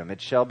kingdom.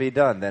 It shall be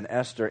done. Then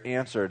Esther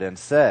answered and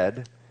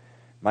said,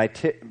 my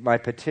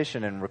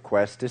petition and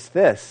request is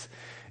this.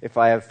 If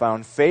I have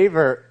found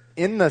favor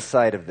in the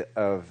sight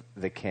of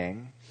the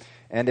king,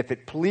 and if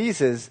it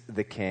pleases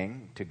the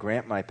king to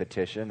grant my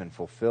petition and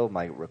fulfill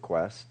my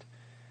request,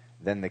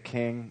 then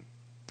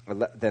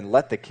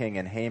let the king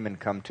and Haman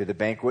come to the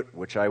banquet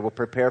which I will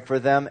prepare for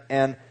them,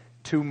 and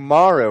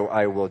tomorrow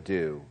I will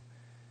do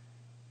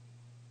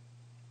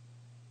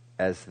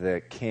as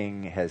the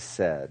king has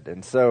said.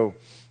 And so,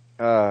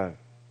 for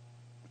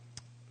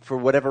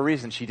whatever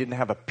reason, she didn't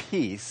have a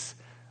peace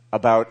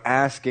about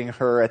asking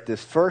her at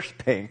this first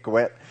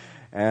banquet.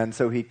 And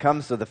so he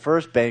comes to the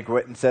first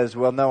banquet and says,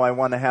 well, no, I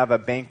want to have a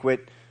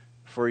banquet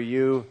for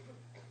you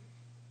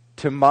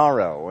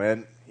tomorrow.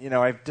 And, you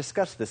know, I've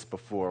discussed this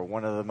before.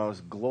 One of the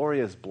most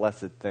glorious,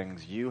 blessed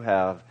things you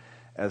have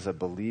as a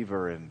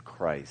believer in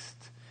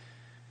Christ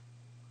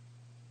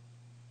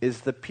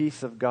is the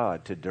peace of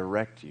God to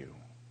direct you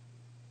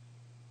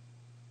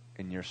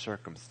in your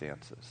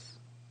circumstances.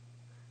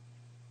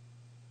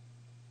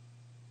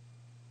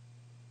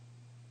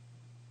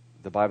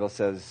 The Bible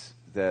says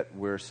that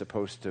we're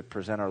supposed to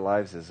present our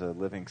lives as a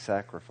living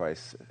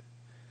sacrifice,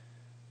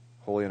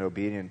 holy and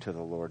obedient to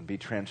the Lord, and be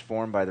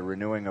transformed by the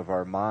renewing of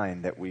our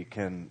mind, that we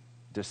can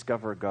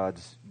discover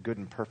God's good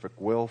and perfect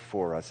will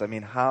for us. I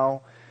mean,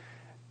 how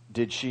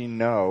did she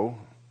know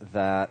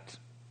that?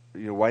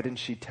 You know, why didn't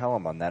she tell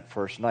him on that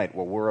first night?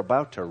 Well, we're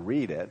about to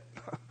read it,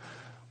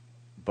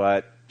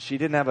 but she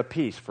didn't have a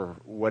peace for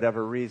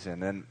whatever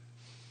reason. And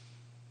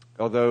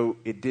although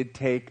it did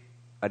take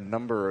a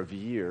number of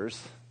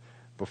years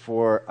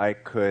before I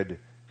could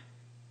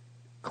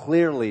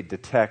clearly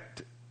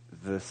detect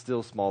the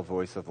still small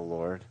voice of the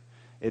Lord,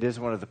 it is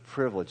one of the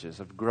privileges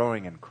of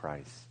growing in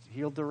Christ.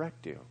 He'll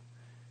direct you.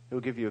 He'll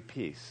give you a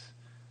peace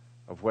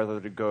of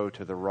whether to go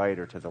to the right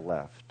or to the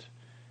left.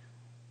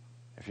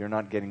 If you're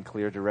not getting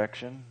clear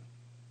direction,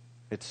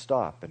 it's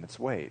stop and it's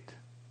wait.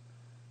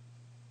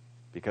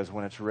 Because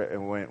when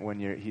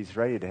he's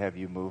ready to have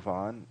you move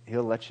on,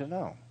 he'll let you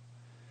know.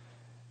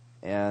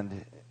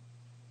 And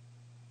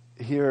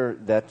here,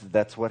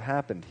 that's what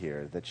happened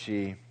here. That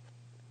she,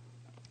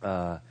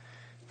 for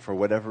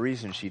whatever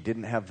reason, she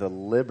didn't have the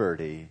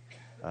liberty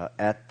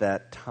at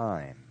that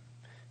time.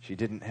 She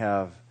didn't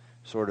have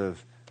sort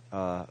of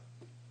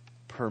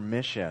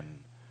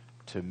permission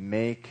to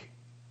make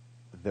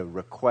the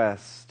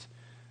request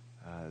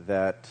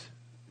that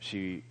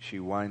she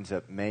winds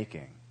up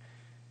making.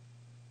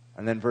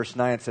 And then verse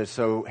 9 says,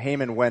 so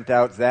Haman went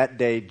out that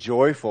day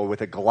joyful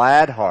with a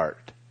glad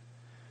heart.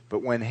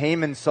 But when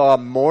Haman saw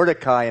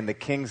Mordecai in the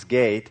king's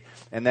gate,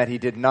 and that he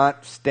did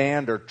not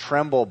stand or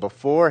tremble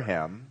before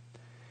him,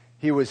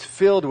 he was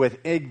filled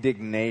with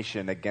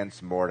indignation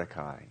against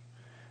Mordecai.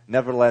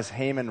 Nevertheless,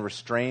 Haman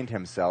restrained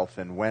himself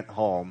and went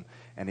home,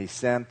 and he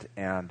sent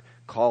and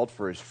called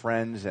for his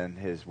friends and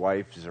his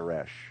wife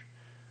Zeresh.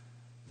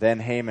 Then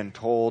Haman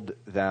told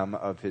them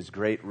of his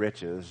great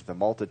riches, the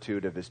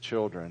multitude of his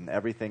children,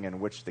 everything in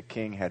which the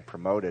king had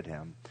promoted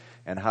him,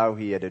 and how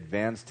he had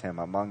advanced him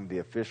among the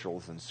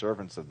officials and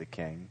servants of the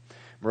king.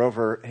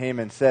 Moreover,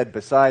 Haman said,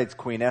 besides,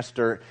 Queen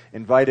Esther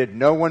invited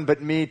no one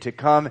but me to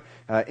come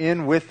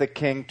in with the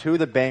king to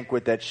the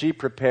banquet that she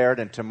prepared,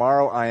 and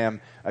tomorrow I am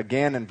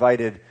again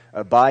invited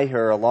by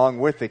her along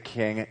with the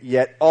king.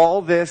 Yet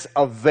all this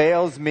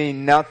avails me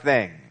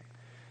nothing.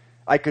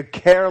 I could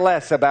care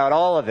less about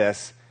all of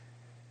this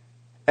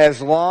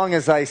as long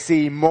as I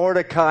see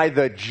Mordecai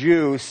the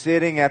Jew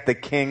sitting at the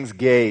king's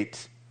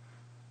gate.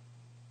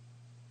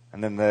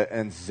 And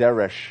then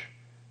Zeresh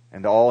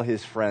and all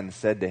his friends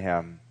said to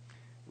him,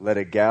 let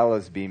a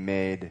gallows be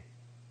made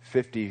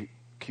 50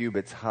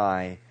 cubits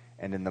high,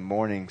 and in the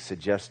morning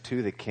suggest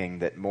to the king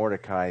that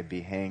Mordecai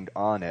be hanged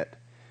on it.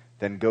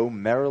 Then go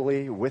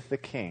merrily with the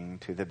king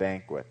to the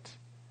banquet.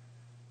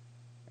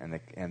 And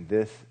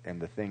the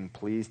thing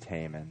pleased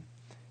Haman,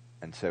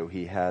 and so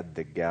he had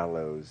the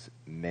gallows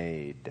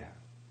made.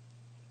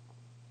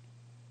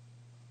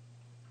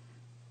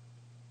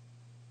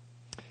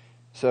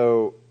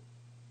 So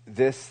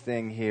this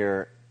thing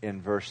here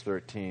in verse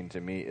 13 to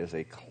me is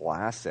a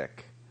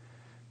classic.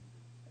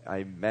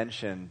 I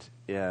mentioned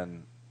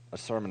in a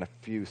sermon a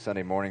few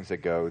Sunday mornings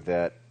ago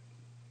that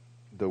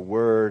the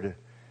word,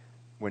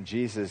 when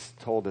Jesus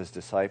told his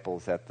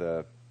disciples at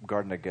the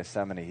Garden of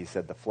Gethsemane, he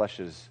said the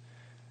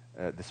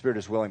spirit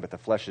is willing, but the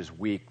flesh is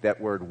weak. That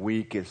word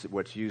weak is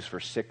what's used for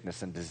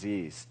sickness and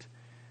diseased.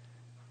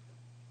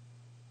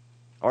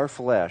 Our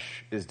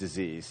flesh is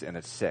diseased, and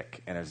it's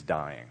sick, and it's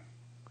dying.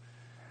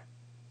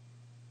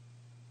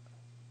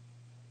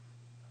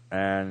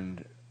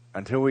 And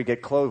until we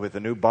get clothed with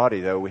a new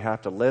body, though, we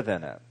have to live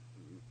in it.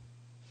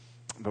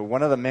 But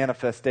one of the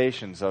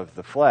manifestations of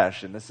the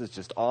flesh, and this is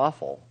just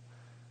awful,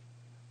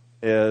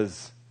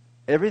 is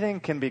everything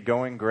can be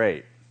going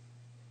great,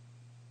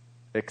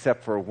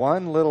 except for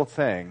one little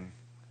thing,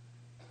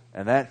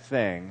 and that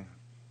thing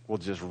will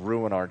just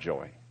ruin our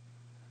joy.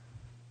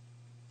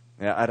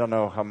 Now, I don't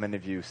know how many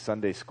of you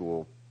Sunday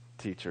school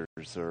teachers,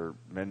 or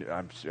we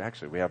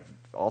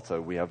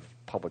have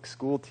public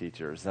school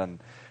teachers, and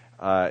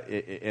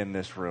in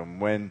this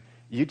room, when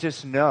you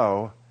just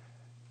know,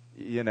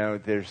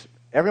 there's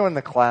everyone in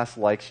the class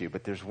likes you,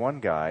 but there's one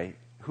guy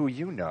who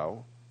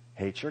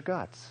hates your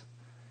guts.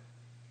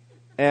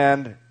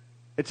 And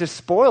it just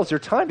spoils your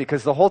time,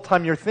 because the whole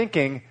time you're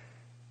thinking,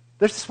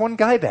 there's this one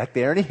guy back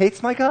there and he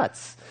hates my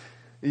guts.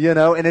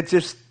 And it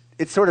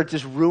sort of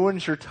just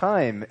ruins your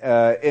time.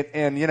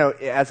 And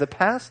as a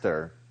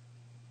pastor,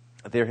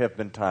 there have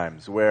been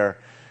times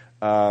where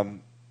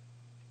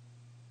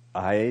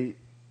I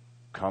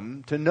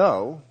come to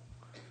know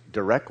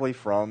directly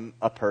from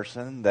a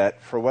person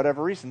that, for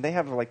whatever reason, they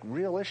have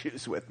real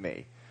issues with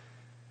me.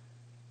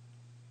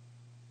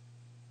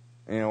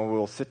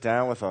 We'll sit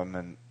down with them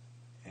and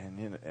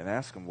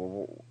ask them,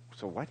 well,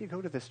 so why do you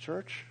go to this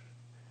church?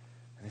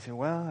 And they say,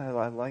 well,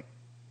 I like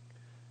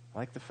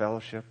the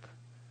fellowship,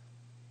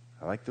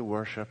 I like the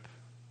worship.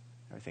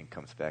 Everything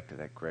comes back to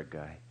that Greg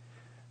guy.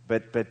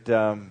 But they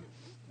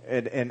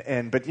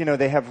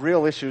have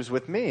real issues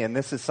with me, and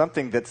this is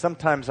something that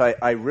sometimes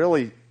I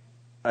really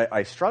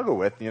struggle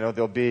with.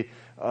 There'll be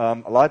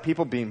a lot of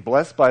people being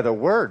blessed by the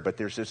word, but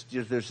there's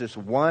this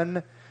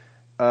one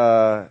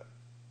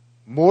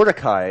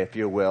Mordecai, if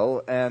you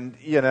will, and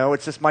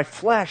it's just my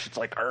flesh. It's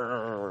like,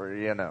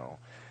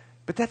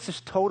 but that's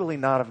just totally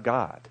not of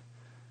God.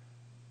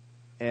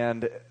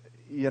 And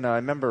I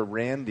remember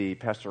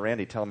Pastor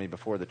Randy telling me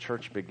before the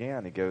church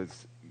began, he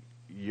goes,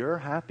 your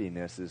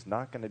happiness is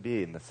not going to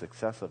be in the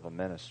success of a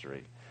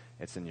ministry.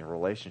 It's in your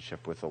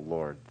relationship with the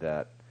Lord,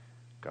 that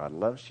God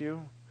loves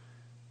you,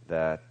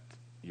 that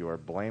you are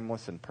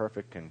blameless and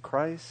perfect in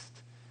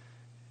Christ,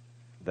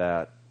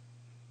 that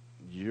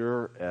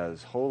you're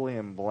as holy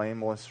and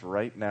blameless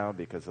right now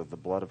because of the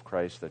blood of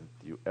Christ that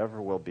you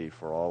ever will be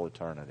for all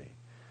eternity.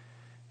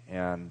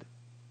 And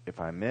if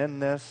I'm in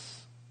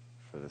this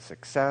for the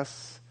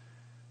success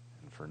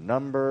and for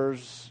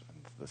numbers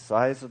and for the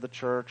size of the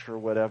church or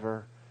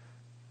whatever,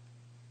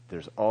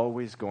 there's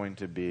always going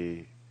to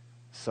be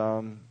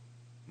some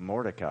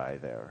Mordecai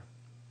there,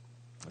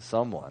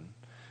 someone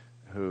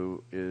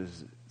who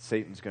is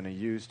Satan's going to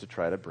use to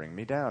try to bring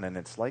me down. And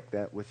it's like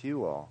that with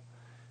you all.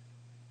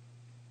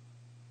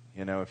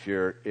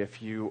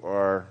 If you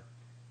are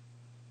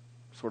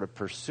sort of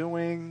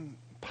pursuing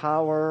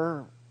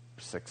power,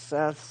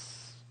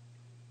 success,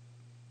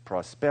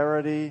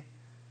 prosperity,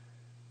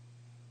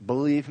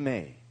 believe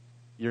me,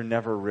 you're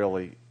never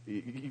really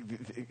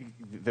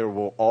there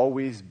will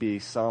always be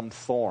some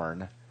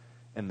thorn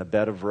in the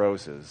bed of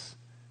roses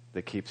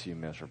that keeps you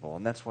miserable.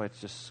 And that's why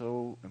it's just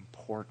so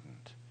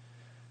important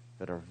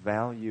that our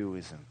value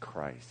is in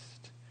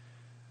Christ.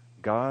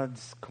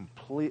 God's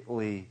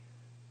completely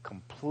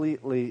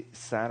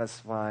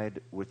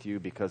satisfied with you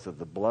because of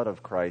the blood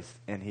of Christ,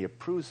 and he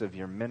approves of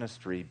your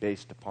ministry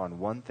based upon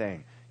one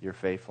thing, your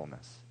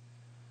faithfulness.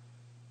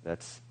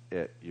 That's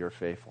it, your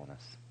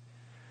faithfulness.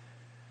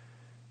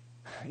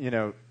 You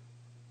know,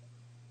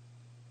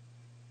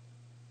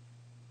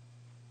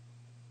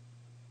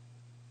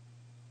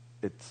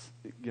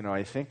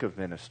 I think of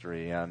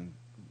ministry and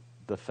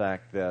the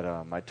fact that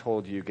I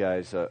told you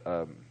guys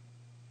a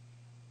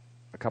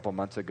couple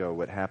months ago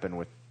what happened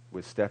with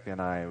Steffi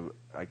and I.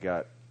 I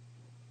got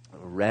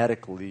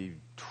radically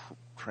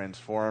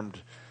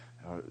transformed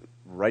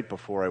right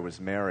before I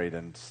was married,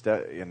 and it's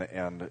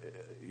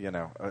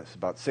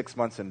about 6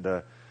 months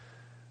into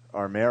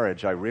our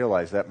marriage, I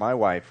realized that my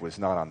wife was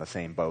not on the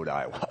same boat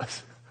I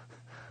was.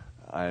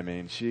 I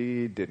mean,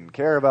 she didn't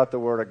care about the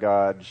Word of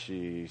God.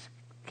 She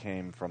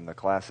came from the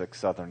classic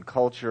Southern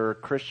culture,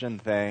 Christian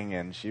thing,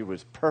 and she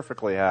was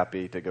perfectly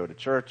happy to go to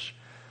church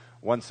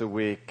once a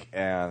week,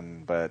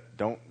 but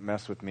don't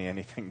mess with me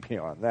anything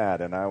beyond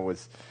that. And I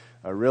was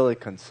really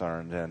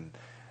concerned, and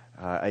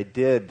I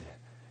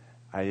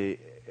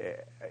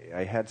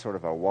had sort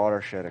of a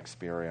watershed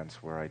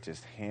experience where I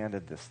just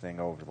handed this thing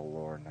over to the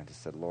Lord, and I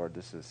just said,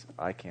 Lord,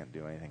 I can't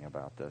do anything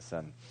about this.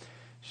 And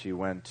she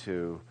went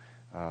to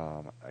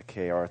a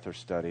Kay Arthur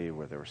study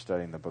where they were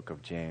studying the book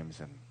of James,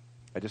 and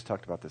I just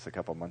talked about this a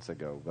couple months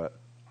ago,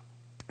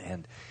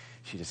 and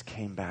she just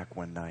came back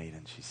one night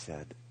and she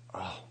said,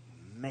 oh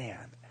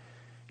man,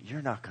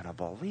 you're not going to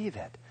believe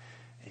it.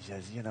 He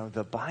says,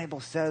 the Bible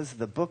says,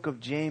 the book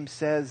of James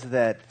says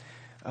that,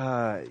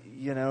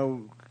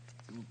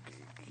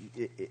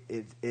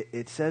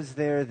 it says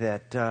there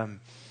that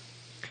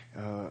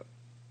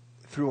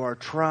through our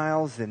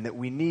trials, and that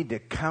we need to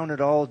count it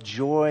all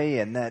joy,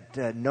 and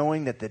that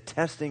knowing that the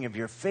testing of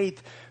your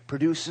faith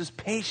produces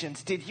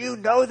patience. Did you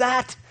know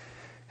that?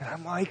 And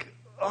I'm like,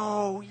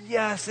 oh,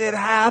 yes, it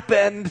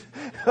happened.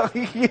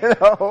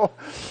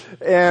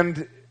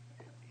 And,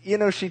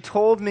 she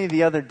told me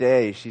the other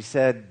day, she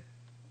said,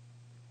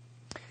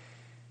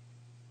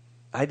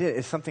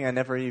 it's something I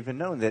never even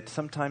known, that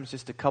sometimes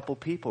just a couple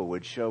people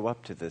would show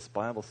up to this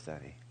Bible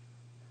study.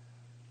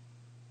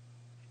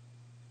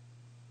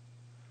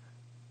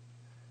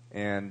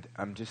 And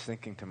I'm just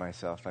thinking to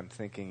myself, I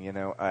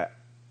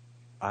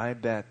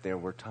bet there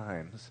were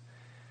times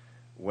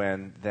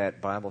when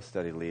that Bible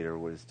study leader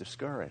was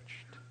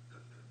discouraged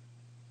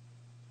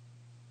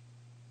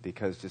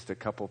because just a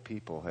couple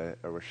people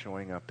were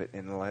showing up.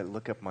 And I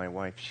look at my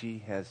wife,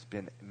 she has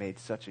made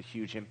such a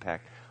huge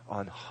impact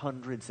on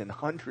hundreds and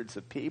hundreds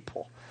of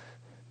people.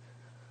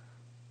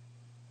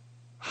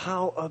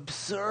 How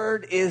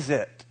absurd is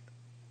it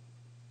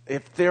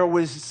if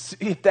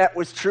that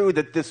was true,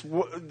 that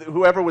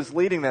whoever was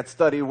leading that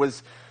study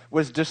was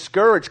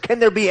discouraged? Can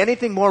there be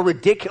anything more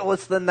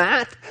ridiculous than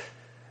that?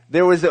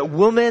 There was a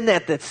woman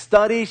at that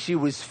study she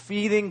was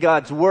feeding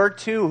God's word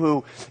to,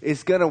 who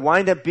is going to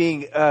wind up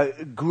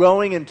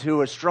growing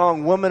into a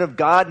strong woman of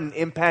God and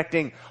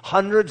impacting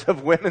hundreds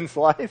of women's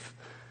life.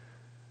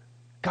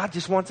 God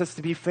just wants us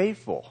to be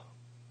faithful.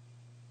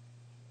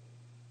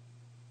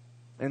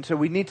 And so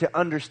we need to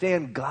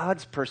understand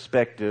God's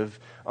perspective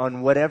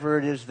on whatever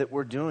it is that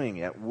we're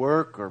doing at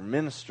work or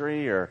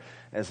ministry or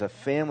as a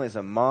family, as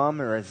a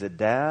mom or as a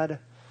dad.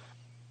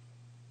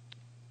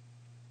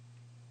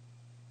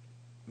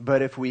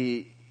 But if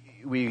we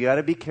got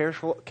to be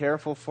careful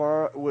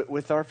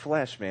with our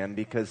flesh, man,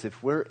 because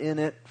if we're in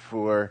it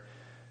for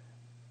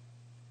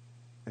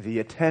the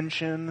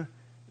attention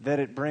that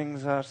it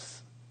brings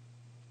us,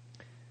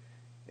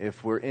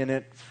 if we're in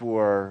it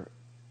for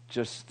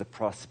just the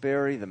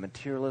prosperity, the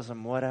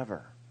materialism,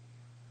 whatever,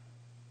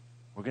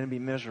 we're going to be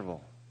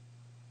miserable.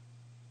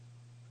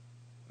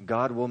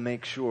 God will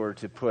make sure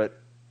to put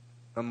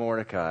a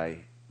Mordecai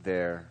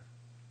there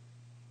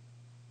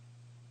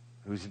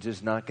who's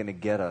just not going to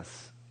get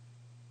us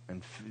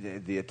and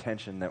the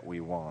attention that we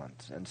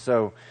want. And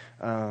so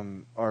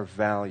our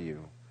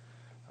value,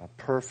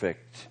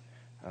 perfect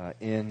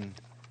in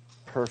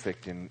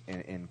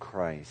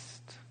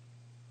Christ.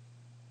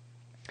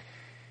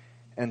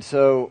 And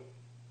so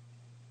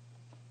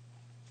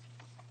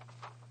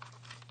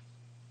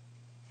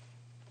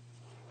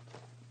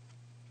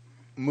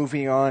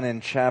moving on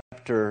in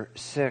chapter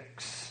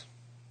 6,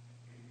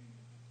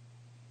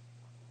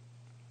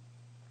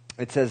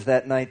 it says,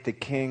 that night the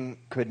king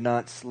could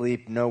not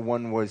sleep. No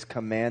one was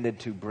commanded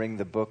to bring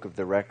the book of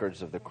the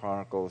records of the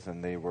Chronicles,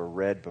 and they were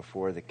read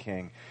before the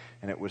king.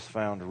 And it was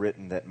found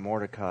written that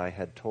Mordecai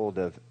had told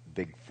of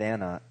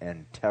Bigthana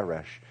and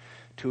Teresh,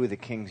 two of the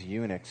king's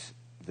eunuchs,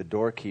 the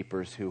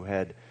doorkeepers who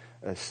had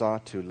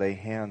sought to lay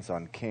hands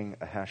on King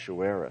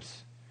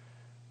Ahasuerus.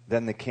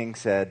 Then the king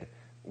said,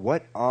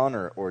 what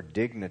honor or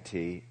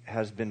dignity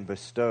has been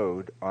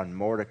bestowed on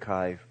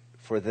Mordecai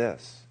for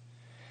this?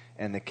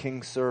 And the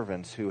king's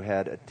servants who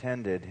had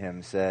attended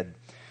him said,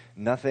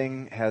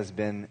 "Nothing has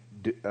been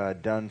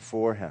done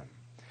for him."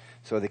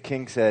 So the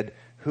king said,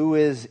 "Who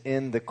is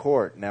in the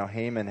court?" Now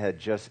Haman had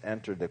just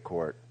entered the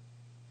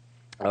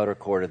outer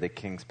court of the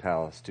king's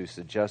palace, to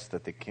suggest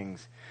that the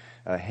king's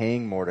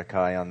hang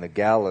Mordecai on the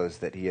gallows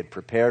that he had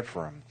prepared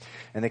for him.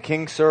 And the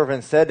king's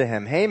servant said to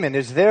him, Haman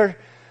is there,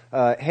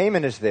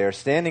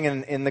 standing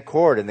in the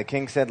court. And the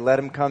king said, "Let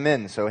him come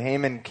in." So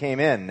Haman came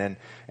in,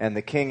 and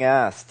the king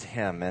asked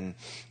him, "And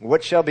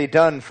what shall be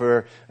done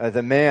for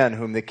the man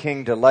whom the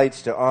king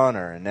delights to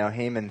honor?" And now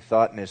Haman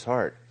thought in his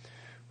heart,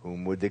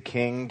 "Whom would the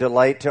king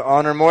delight to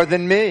honor more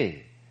than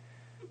me?"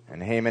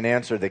 And Haman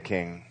answered the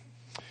king,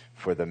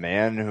 "For the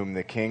man whom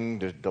the king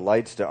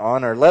delights to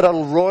honor, let a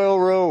royal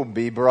robe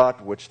be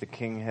brought which the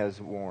king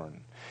has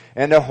worn,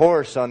 and a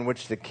horse on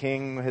which the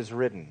king has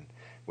ridden,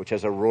 which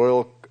has a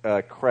royal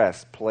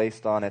crest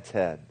placed on its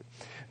head.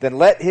 Then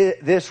let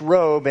this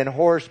robe and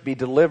horse be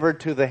delivered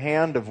to the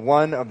hand of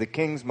one of the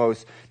king's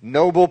most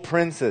noble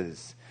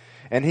princes,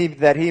 and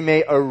that he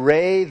may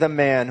array the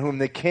man whom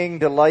the king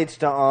delights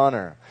to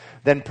honor.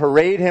 Then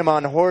parade him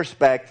on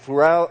horseback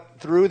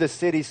through the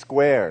city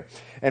square,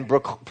 and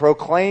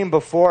proclaim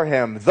before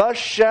him, 'Thus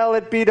shall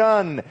it be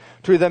done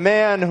to the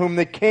man whom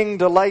the king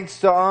delights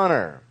to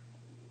honor.'"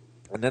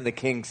 And then the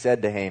king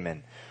said to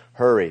Haman,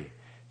 "Hurry,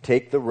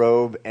 take the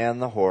robe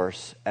and the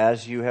horse,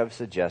 as you have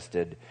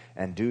suggested,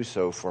 and do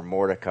so for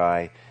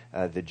Mordecai,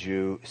 the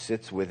Jew,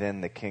 sits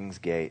within the king's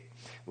gate.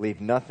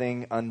 Leave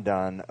nothing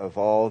undone of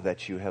all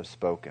that you have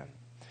spoken."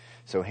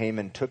 So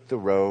Haman took the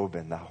robe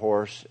and the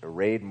horse,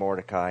 arrayed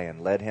Mordecai,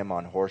 and led him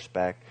on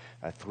horseback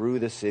through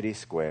the city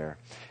square,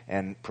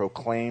 and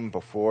proclaimed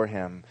before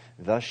him,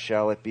 "Thus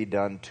shall it be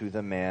done to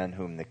the man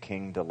whom the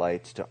king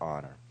delights to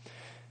honor."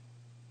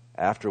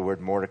 Afterward,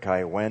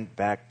 Mordecai went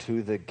back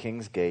to the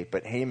king's gate,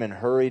 but Haman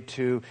hurried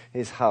to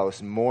his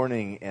house,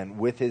 mourning and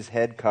with his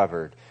head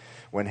covered.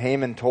 When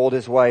Haman told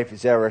his wife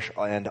Zeresh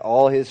and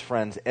all his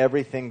friends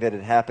everything that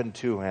had happened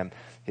to him,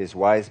 his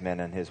wise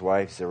men and his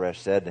wife Zeresh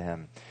said to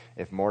him,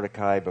 "If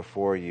Mordecai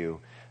before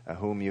you,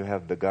 whom you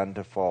have begun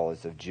to fall,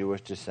 is of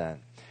Jewish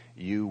descent,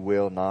 you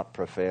will not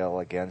prevail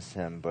against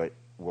him, but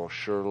will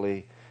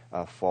surely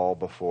fall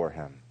before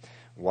him."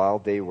 While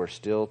they were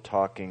still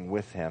talking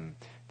with him,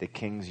 the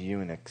king's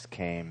eunuchs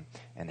came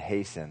and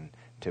hastened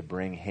to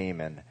bring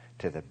Haman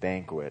to the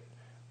banquet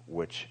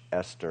which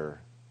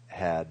Esther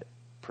had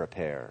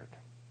prepared.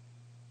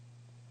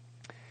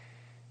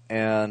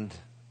 And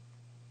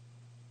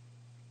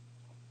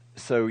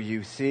so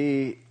you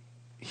see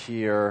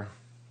here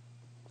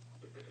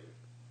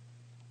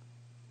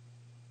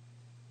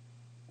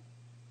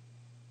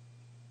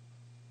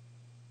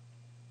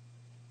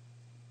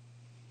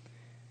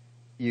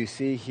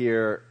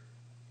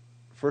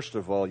first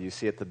of all, you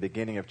see at the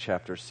beginning of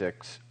chapter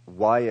 6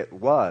 why it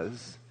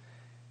was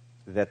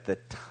that the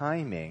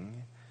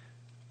timing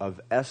of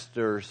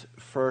Esther's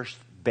first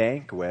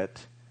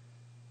banquet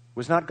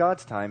was not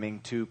God's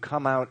timing to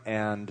come out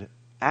and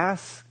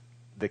ask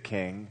the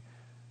king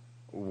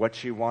what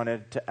she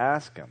wanted to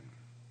ask him.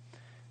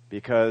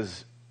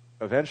 Because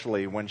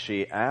eventually when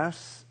she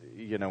asks,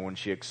 when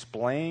she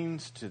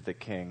explains to the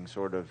king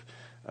sort of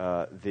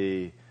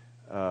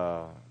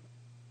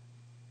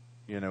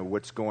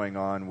what's going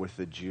on with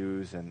the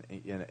Jews and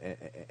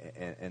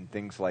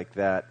things like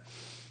that,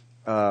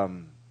 a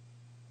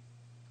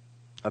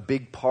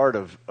big part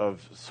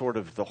of sort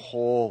of the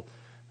whole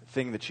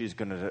thing that she's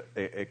going to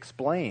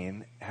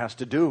explain has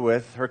to do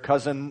with her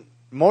cousin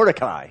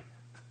Mordecai.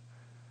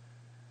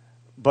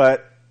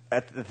 But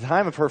at the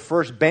time of her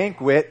first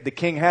banquet, the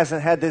king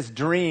hasn't had this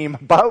dream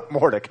about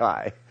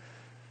Mordecai.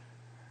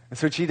 And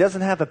so she doesn't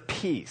have a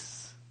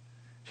peace.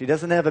 She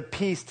doesn't have a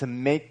peace to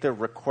make the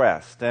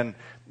request. And,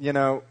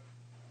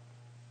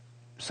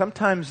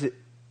 sometimes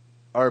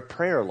our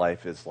prayer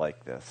life is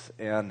like this.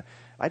 And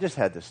I just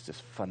had this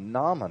just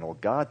phenomenal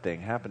God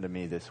thing happen to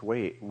me this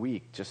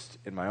week, just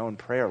in my own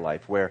prayer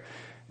life, where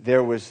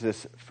there was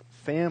this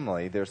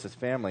family,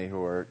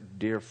 who are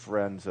dear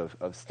friends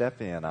of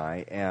Stephanie and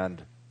I,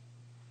 and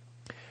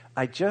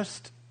I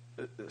just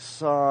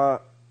saw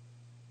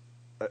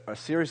a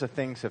series of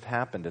things have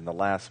happened in the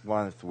last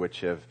month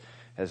which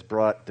has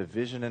brought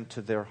division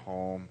into their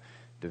home,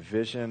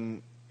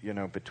 division,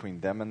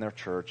 between them and their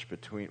church,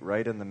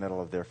 right in the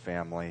middle of their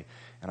family,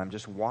 and I'm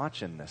just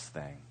watching this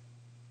thing.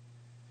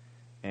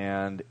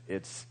 And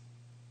it's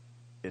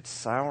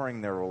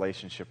souring their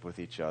relationship with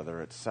each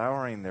other. It's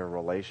souring their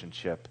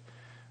relationship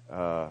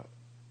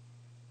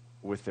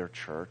with their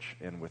church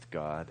and with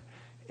God.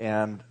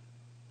 And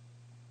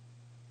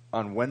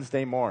on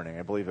Wednesday morning,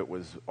 I believe it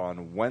was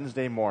on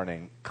Wednesday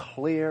morning,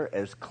 clear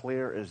as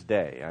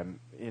day, I'm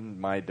in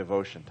my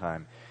devotion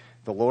time,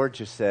 the Lord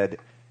just said,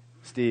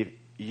 "Steve,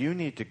 you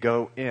need to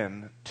go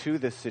in to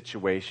this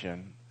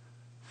situation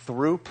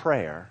through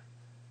prayer,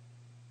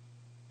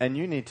 and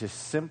you need to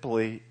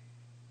simply,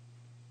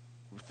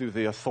 through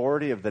the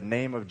authority of the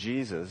name of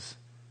Jesus,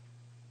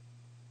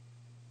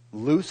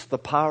 loose the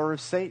power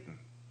of Satan."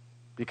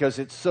 because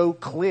it's so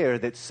clear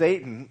that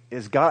Satan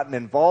has gotten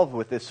involved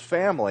with this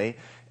family,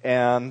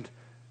 and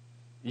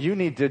you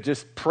need to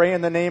just pray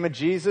in the name of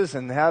Jesus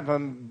and have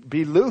him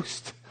be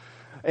loosed.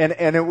 And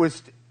it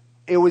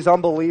was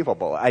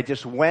unbelievable. I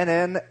just went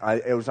in,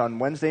 it was on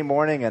Wednesday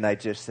morning, and I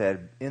just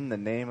said, in the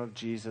name of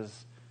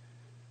Jesus,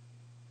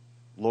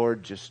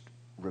 Lord, just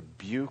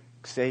rebuke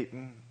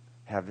Satan,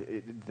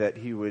 that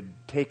he would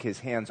take his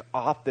hands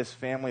off this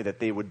family, that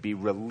they would be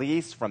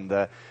released from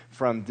the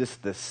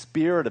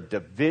spirit of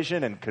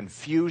division and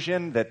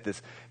confusion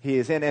that he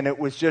is in. And it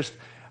was just,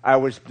 I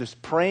was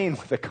just praying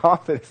with the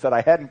confidence that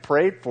I hadn't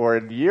prayed for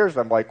in years.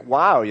 I'm like,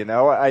 wow,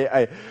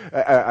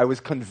 I was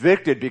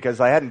convicted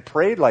because I hadn't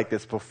prayed like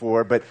this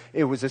before, but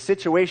it was a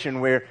situation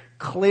where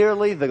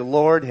clearly the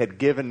Lord had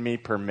given me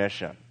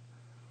permission.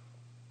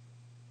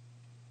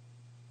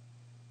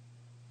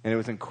 And it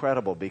was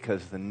incredible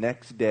because the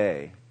next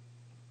day,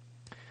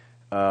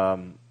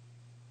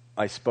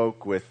 I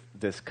spoke with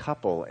this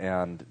couple,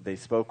 and they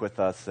spoke with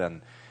us,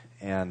 and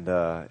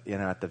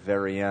at the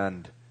very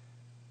end,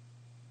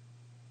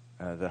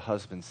 the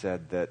husband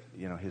said that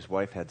his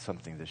wife had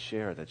something to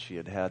share, that she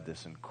had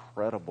this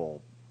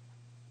incredible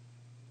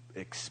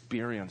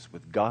experience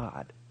with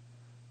God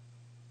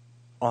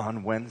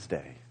on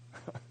Wednesday.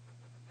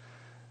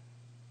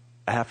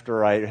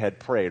 After I had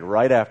prayed,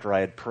 right after I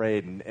had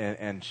prayed,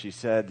 and she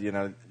said,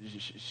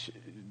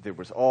 there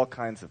was all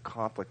kinds of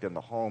conflict in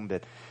the home,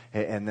 but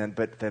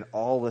then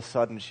all of a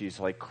sudden she's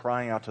like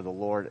crying out to the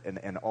Lord,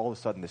 and all of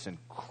a sudden this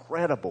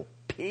incredible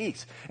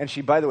peace. And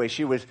she, by the way,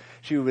 she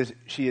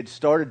had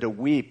started to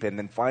weep, and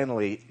then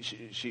finally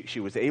she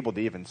was able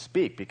to even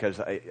speak, because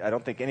I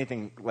don't think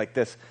anything like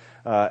this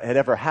had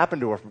ever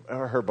happened to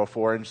her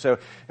before. And so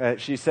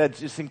she said,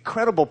 this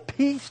incredible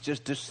peace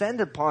just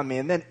descended upon me,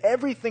 and then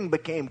everything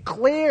became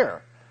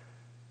clear.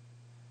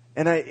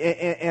 And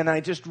I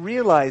just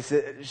realized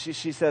that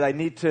she said, I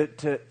need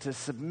to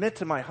submit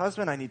to my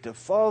husband. I need to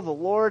follow the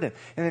Lord. And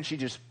then she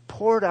just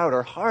poured out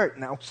her heart.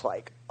 And I was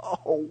like,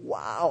 oh,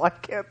 wow, I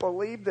can't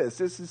believe this.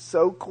 This is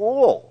so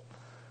cool.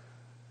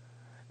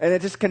 And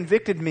it just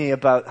convicted me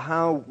about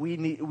how we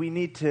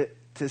need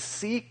to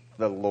seek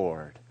the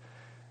Lord.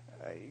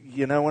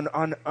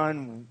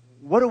 On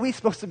what are we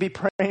supposed to be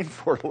praying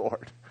for,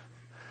 Lord?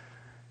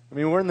 I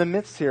mean, we're in the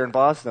midst here in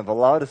Boston of a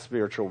lot of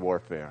spiritual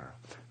warfare.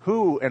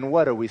 Who and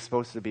what are we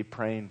supposed to be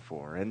praying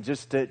for? And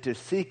just to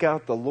seek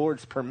out the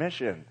Lord's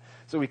permission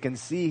so we can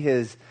see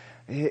His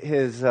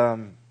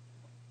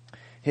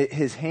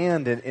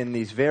hand in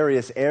these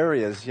various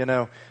areas.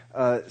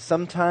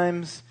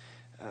 Sometimes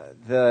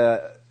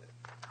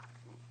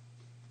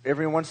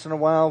every once in a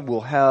while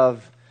we'll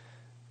have.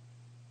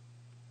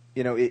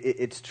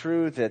 It's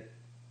true that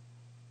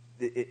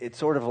it's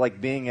sort of like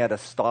being at a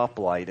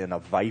stoplight in a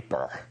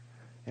Viper.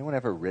 Anyone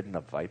ever ridden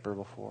a Viper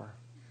before?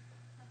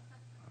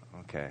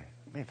 Okay.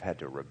 I may have had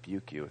to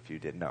rebuke you if you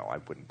did. No, I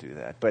wouldn't do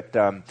that. But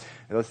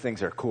those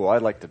things are cool.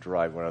 I'd like to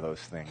drive one of those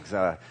things.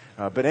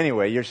 But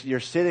anyway, you're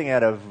sitting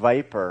at a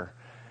Viper,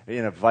 at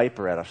a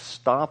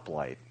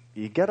stoplight.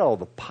 You get all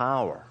the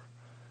power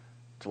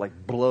to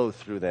like blow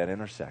through that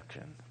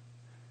intersection.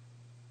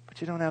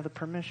 But you don't have the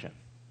permission,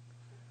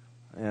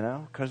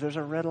 because there's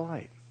a red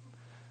light.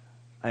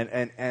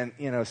 And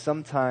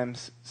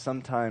sometimes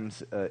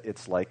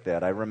it's like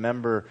that. I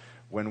remember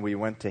when we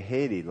went to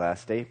Haiti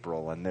last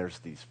April, and there's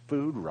these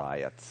food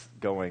riots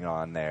going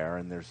on there,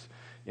 and there's,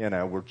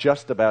 we're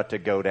just about to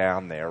go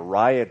down there.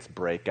 Riots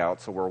break out,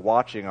 so we're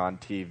watching on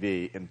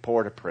TV in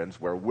Port-au-Prince,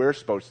 where we're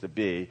supposed to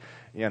be,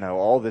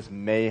 all this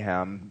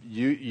mayhem,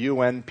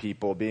 UN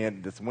people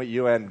being, this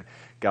UN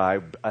guy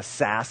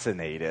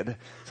assassinated.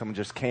 Someone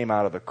just came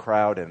out of the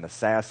crowd and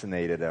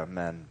assassinated him,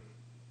 and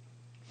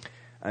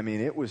I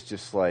mean, it was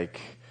just like,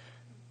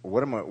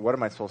 what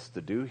am I supposed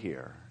to do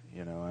here?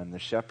 I'm the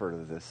shepherd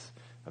of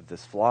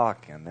this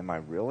flock, and am I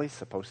really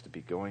supposed to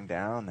be going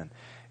down? And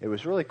it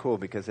was really cool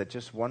because at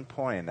just one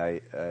point,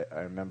 I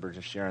remember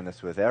just sharing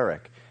this with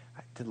Eric.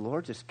 The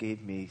Lord just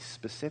gave me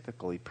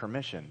specifically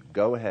permission.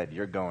 Go ahead,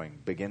 you're going.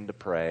 Begin to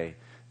pray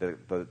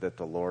that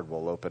the Lord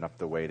will open up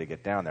the way to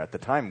get down there. At the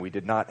time, we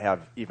did not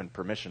have even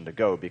permission to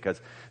go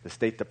because the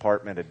State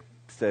Department had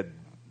said,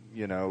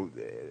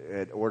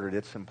 had ordered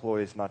its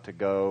employees not to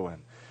go,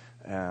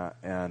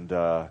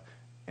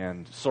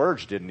 and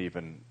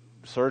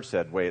Serge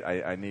said, wait,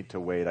 I need to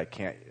wait. I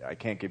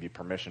can't give you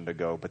permission to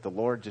go. But the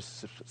Lord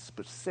just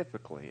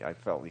specifically, I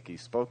felt like He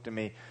spoke to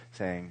me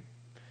saying,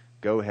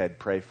 go ahead,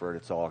 pray for it.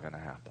 It's all going to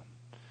happen.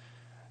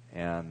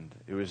 And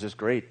it was just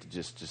great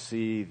to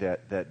see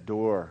that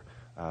door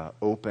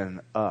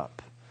open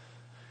up.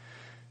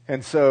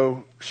 And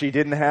so she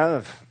didn't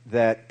have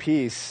that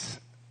peace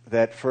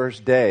that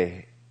first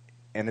day.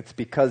 And it's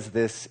because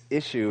this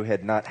issue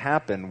had not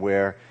happened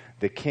where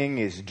the king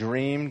is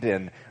dreamed,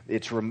 and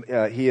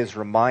he is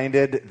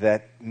reminded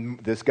that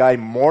this guy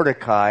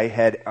Mordecai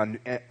had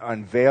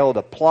unveiled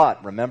a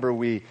plot. Remember,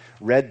 we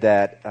read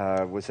that,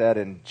 was that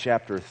in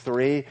chapter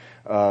 3,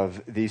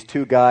 of these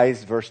two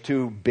guys, verse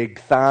 2,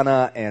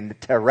 Bigthana and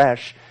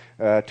Teresh,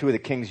 two of the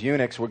king's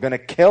eunuchs, were going to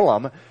kill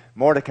him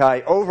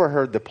Mordecai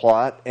overheard the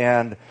plot,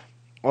 and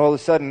all of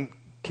a sudden,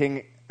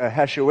 King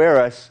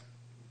Ahasuerus,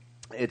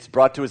 it's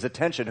brought to his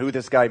attention who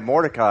this guy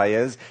Mordecai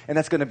is, and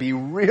that's going to be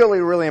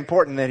really, really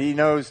important that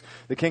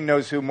the king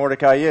knows who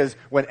Mordecai is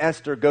when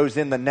Esther goes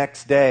in the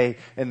next day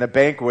in the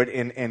banquet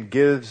and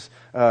gives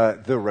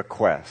the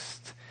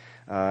request.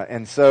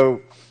 And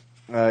so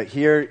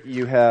here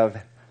you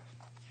have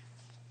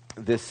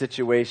this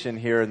situation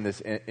here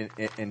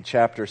in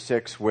chapter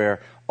 6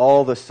 where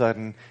all of a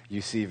sudden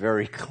you see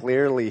very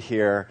clearly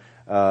here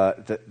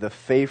the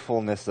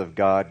faithfulness of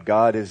God.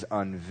 God is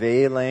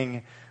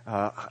unveiling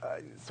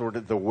sort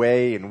of the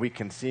way, and we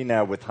can see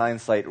now with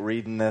hindsight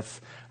reading this,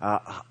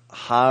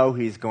 how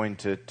he's going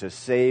to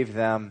save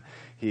them.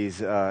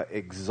 He's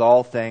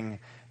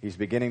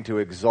beginning to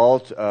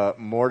exalt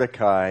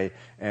Mordecai,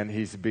 and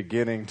he's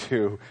beginning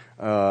to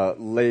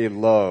lay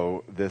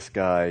low this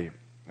guy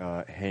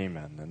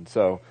Haman. And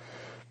so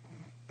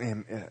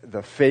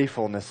the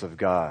faithfulness of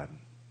God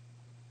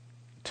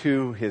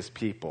to his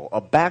people,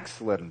 a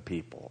backslidden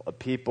people, a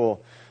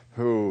people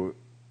who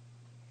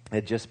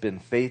had just been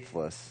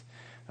faithless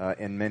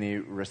in many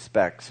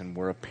respects, and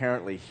were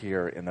apparently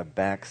here in a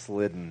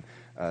backslidden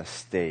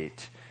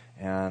state.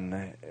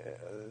 And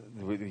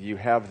you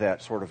have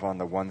that sort of on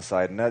the one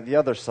side, and on the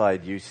other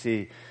side you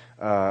see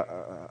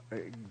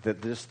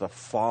just the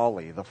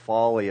folly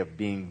of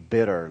being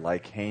bitter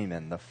like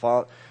Haman. The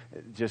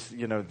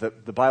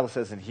Bible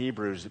says in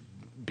Hebrews,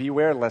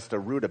 beware lest a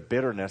root of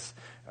bitterness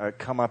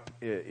come up,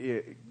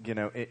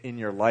 in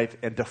your life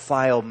and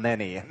defile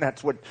many. And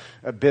that's what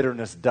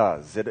bitterness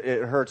does. It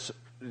hurts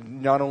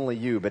not only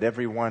you, but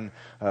everyone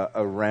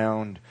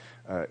around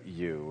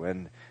you.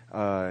 And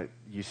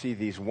you see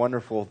these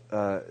wonderful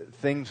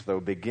things,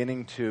 though,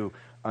 beginning to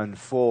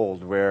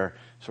unfold, where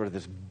sort of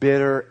this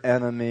bitter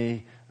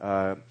enemy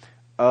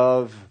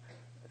of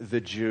the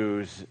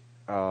Jews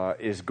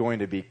is going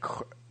to be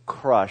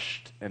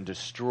crushed and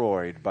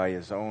destroyed by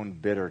his own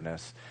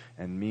bitterness.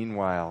 And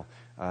meanwhile,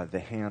 the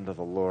hand of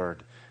the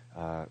Lord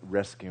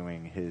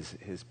rescuing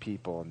his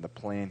people, and the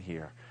plan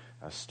here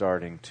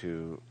starting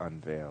to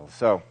unveil.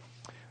 So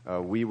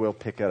we will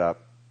pick it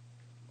up,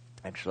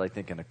 actually, I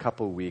think in a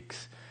couple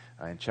weeks,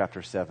 in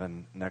chapter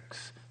 7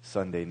 next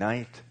Sunday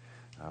night.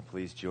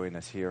 Please join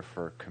us here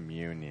for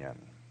communion.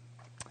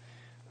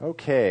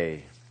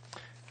 Okay.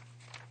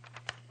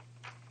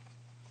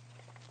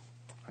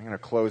 I'm going to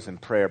close in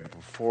prayer, but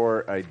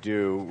before I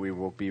do, we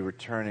will be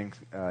returning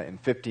in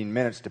 15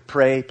 minutes to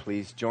pray.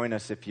 Please join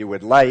us if you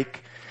would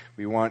like.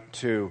 We want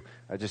to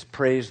just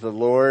praise the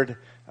Lord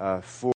for